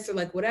email list or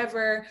like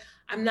whatever.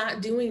 I'm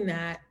not doing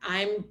that.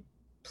 I'm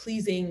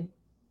pleasing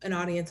an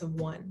audience of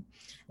one.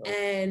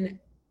 And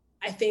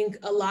I think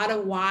a lot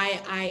of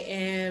why I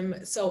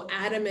am so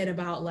adamant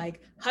about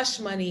like hush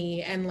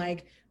money and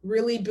like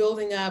really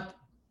building up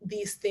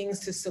these things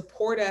to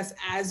support us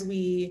as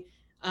we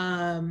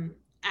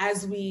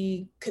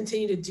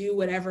continue to do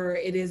whatever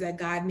it is that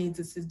God needs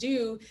us to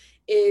do,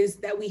 is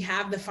that we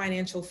have the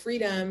financial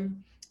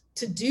freedom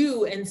to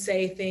do and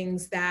say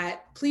things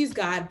that please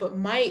God, but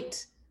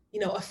might,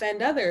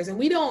 offend others.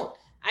 And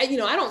I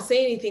don't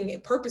say anything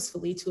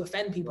purposefully to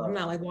offend people. Right. I'm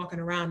not like walking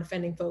around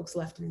offending folks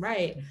left and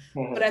right.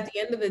 Mm-hmm. But at the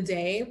end of the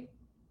day,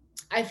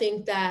 I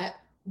think that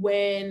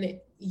when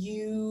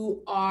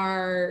you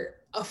are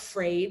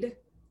afraid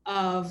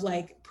of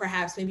like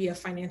perhaps maybe a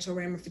financial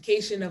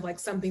ramification of like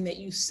something that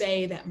you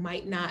say that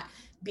might not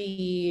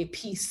be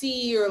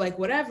PC or like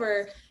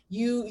whatever,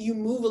 you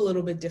move a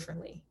little bit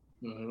differently.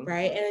 Mm-hmm.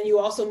 Right. And you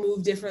also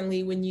move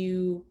differently when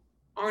you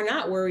are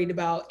not worried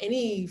about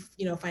any,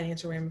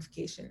 financial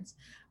ramifications.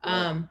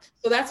 Right.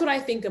 So that's what I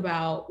think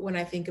about when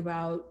I think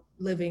about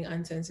living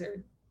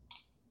uncensored.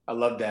 I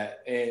love that.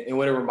 And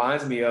what it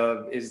reminds me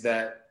of is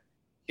that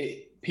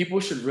people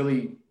should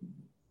really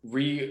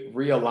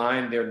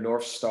realign their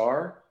North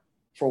Star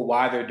for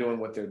why they're doing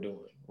what they're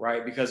doing,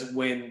 right? Because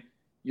when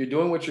you're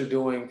doing what you're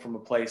doing from a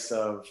place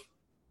of,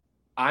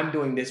 I'm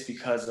doing this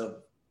because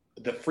of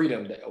the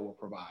freedom that it will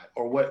provide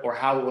or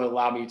how it will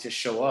allow me to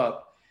show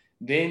up,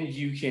 then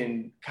you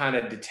can kind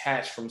of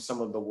detach from some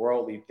of the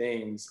worldly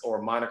things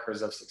or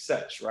monikers of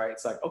success, right?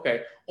 It's like,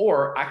 okay,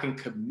 or I can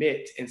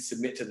commit and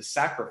submit to the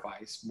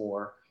sacrifice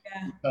more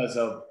because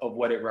of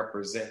what it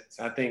represents.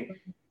 I think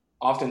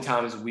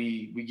oftentimes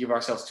we give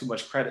ourselves too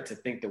much credit to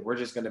think that we're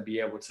just going to be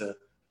able to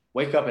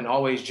wake up and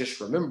always just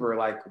remember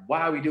like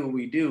why we do what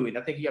we do. And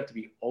I think you have to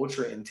be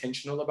ultra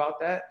intentional about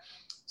that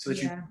so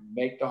that you can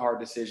make the hard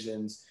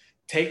decisions,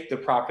 take the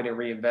profit and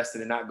reinvest it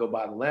and not go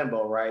buy the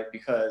Lambo, right?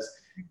 Because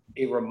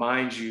it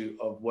reminds you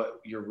of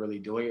what you're really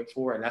doing it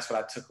for. And that's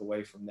what I took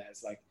away from that.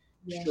 It's like,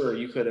 sure,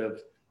 you could have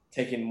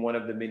taken one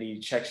of the many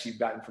checks you've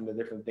gotten from the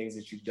different things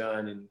that you've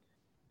done and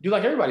do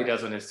like everybody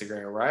does on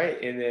Instagram,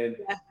 right? And then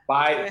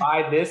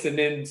buy this and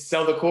then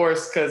sell the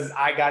course because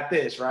I got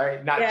this,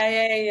 right? Not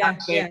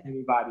shaming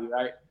anybody,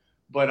 right?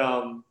 But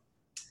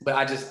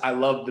I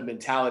love the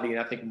mentality, and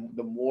I think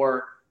the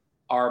more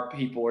our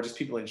people or just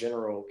people in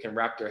general can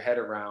wrap their head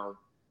around,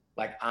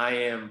 like I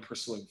am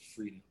pursuing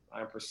freedom.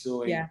 I'm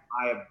pursuing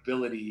my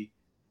ability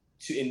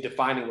to in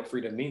defining what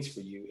freedom means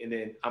for you, and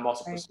then I'm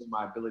also pursuing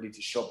my ability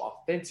to show up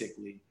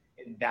authentically,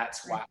 and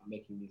that's why I'm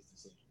making these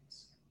decisions.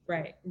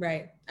 Right.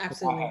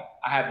 Absolutely.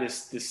 I have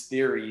this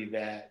theory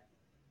that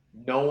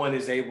no one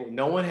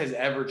has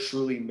ever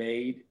truly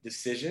made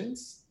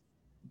decisions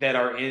that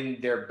are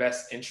in their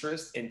best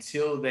interest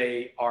until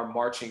they are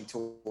marching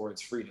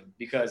towards freedom,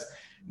 because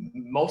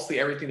mostly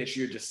everything that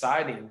you're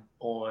deciding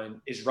on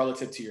is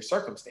relative to your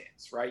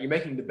circumstance, right? You're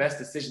making the best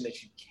decision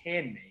that you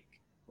can make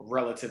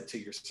relative to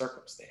your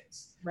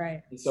circumstance.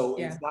 Right. And so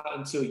it's not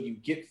until you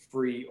get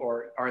free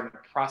or are in the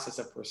process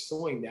of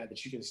pursuing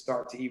that you can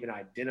start to even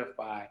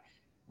identify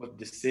with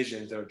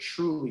decisions that are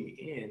truly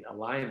in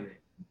alignment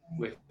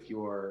with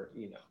your,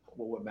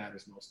 what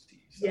matters most to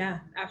you. So. Yeah,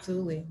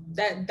 absolutely.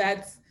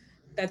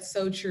 That's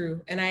so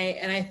true. And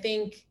I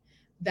think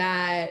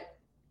that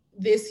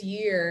this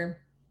year,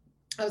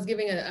 I was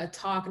giving a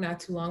talk not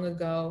too long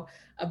ago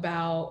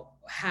about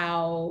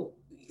how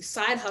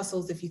side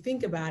hustles, if you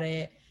think about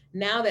it,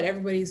 now that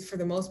everybody's for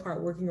the most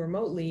part working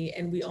remotely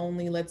and we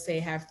only, let's say,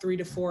 have 3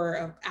 to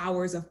 4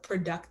 hours of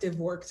productive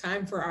work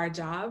time for our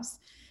jobs,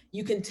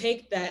 you can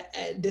take that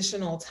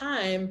additional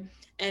time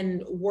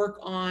and work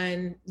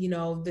on,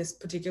 this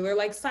particular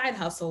like side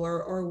hustle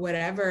or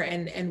whatever,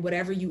 and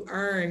whatever you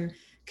earn,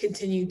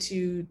 continue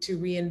to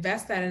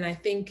reinvest that. And I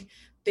think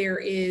there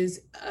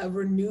is a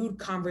renewed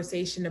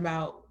conversation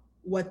about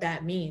what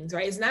that means,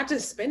 right? It's not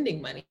just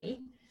spending money,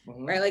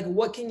 right? Like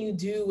what can you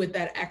do with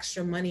that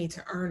extra money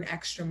to earn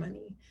extra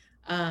money?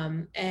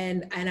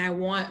 And I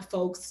want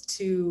folks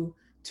to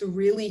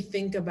really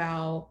think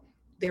about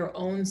their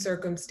own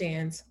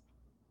circumstance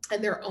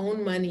and their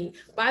own money.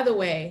 By the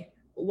way,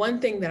 one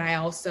thing that I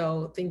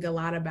also think a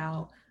lot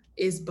about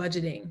is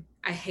budgeting.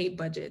 I hate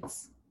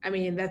budgets. I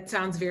mean, that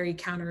sounds very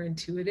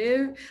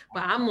counterintuitive,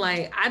 but I'm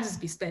like, I just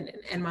be spending.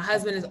 And my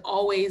husband is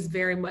always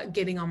very much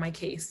getting on my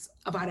case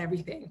about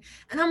everything.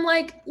 And I'm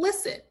like,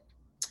 listen,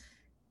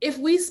 if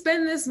we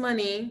spend this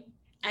money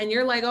and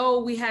you're like,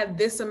 oh, we had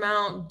this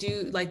amount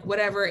due, like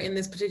whatever in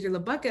this particular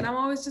bucket, I'm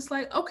always just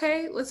like,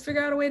 okay, let's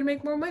figure out a way to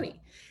make more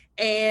money.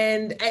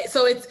 And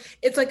so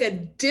it's like a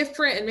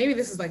different, and maybe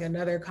this is like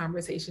another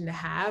conversation to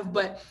have,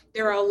 but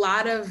there are a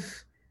lot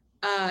of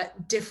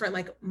different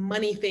like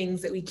money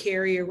things that we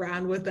carry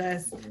around with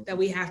us that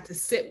we have to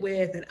sit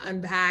with and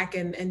unpack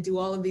and do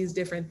all of these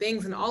different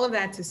things. And all of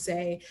that to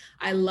say,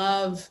 I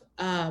love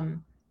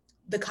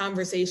the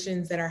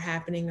conversations that are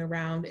happening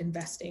around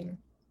investing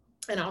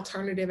and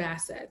alternative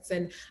assets.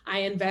 And I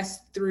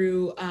invest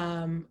through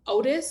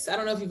Otis. I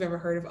don't know if you've ever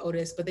heard of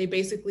Otis, but they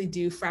basically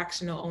do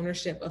fractional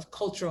ownership of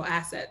cultural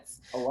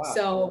assets. Oh, wow.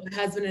 So my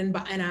husband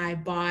and I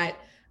bought,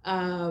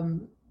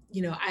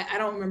 I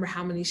don't remember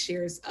how many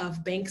shares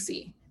of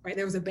Banksy, right?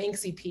 There was a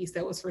Banksy piece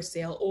that was for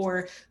sale,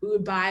 or we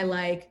would buy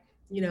like,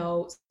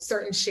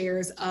 certain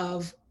shares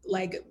of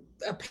like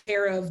a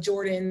pair of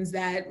Jordans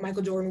that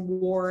Michael Jordan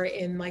wore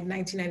in like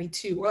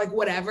 1992 or like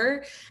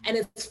whatever. And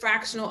it's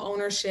fractional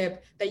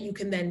ownership that you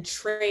can then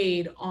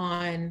trade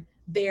on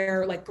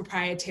their like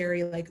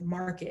proprietary like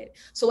market.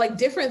 So like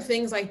different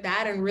things like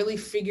that, and really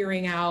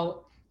figuring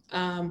out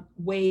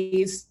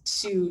ways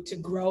to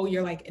grow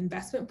your like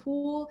investment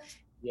pool.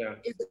 Yeah,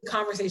 is a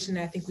conversation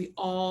that I think we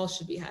all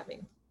should be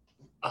having.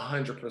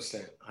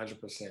 100%.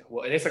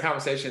 Well, and it's a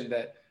conversation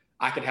that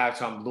I could have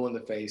till I'm blue in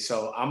the face.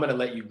 So I'm going to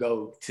let you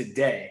go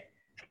today.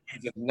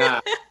 If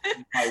not,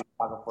 I'm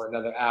talking for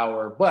another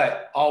hour,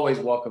 but always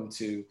welcome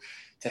to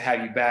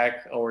have you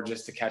back or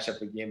just to catch up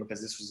again,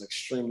 because this was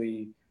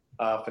extremely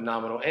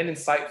phenomenal and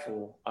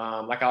insightful.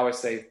 Like I always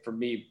say, for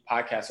me,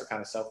 podcasts are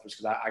kind of selfish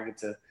because I get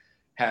to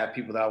have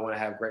people that I want to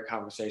have great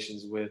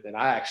conversations with. And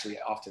I actually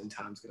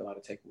oftentimes get a lot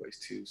of takeaways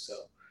too. So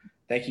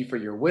thank you for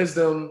your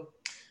wisdom.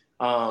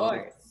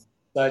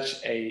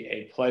 Such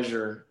a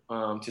pleasure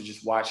to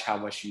just watch how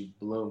much you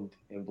bloomed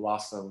and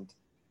blossomed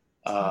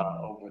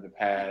over the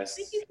past.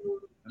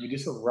 You did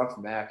some rough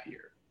math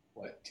here.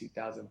 What,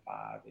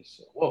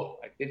 2005-ish? Whoa,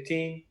 like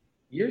 15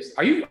 years?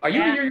 Are you a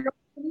year younger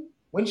than me?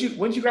 When'd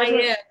you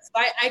graduate? Yeah,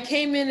 so I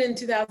came in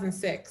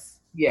 2006.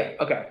 Yeah,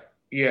 okay.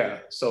 Yeah,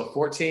 so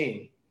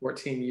 14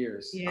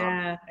 years.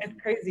 Yeah,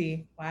 it's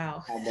crazy.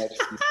 Wow. How much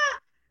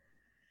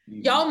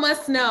Y'all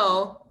must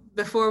know,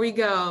 before we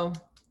go,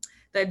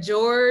 that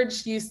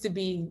George used to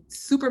be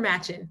super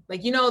matching.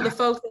 Like, the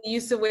folks that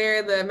used to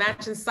wear the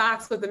matching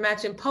socks with the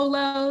matching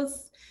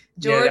polos.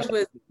 George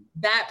was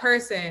that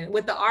person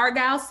with the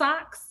Argyle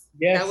socks.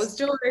 Yes. That was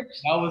George.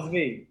 That was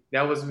me.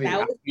 That was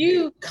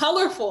you.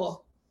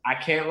 Colorful. I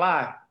can't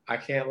lie.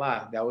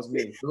 That was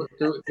me. Through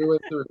and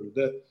through.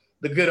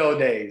 The good old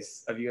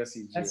days of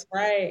UNCG. That's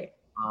right.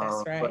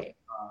 But,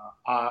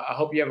 I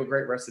hope you have a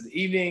great rest of the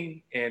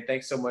evening, and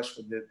thanks so much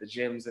for the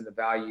gems and the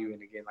value.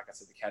 And again, like I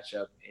said, the catch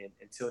up, and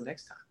until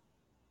next time.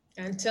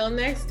 Until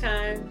next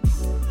time.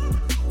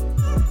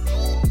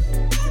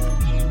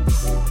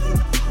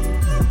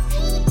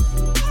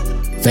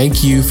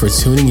 Thank you for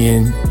tuning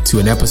in to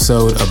an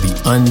episode of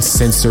the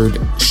Uncensored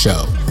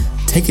Show.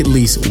 Take at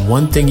least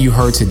one thing you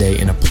heard today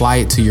and apply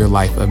it to your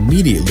life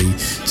immediately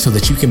so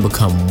that you can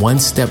become one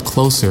step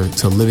closer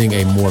to living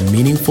a more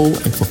meaningful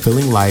and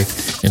fulfilling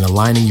life and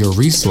aligning your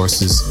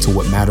resources to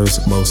what matters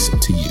most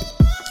to you.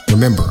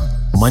 Remember,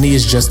 money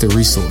is just a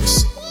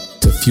resource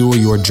to fuel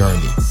your journey.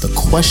 The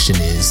question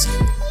is,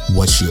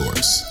 what's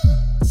yours?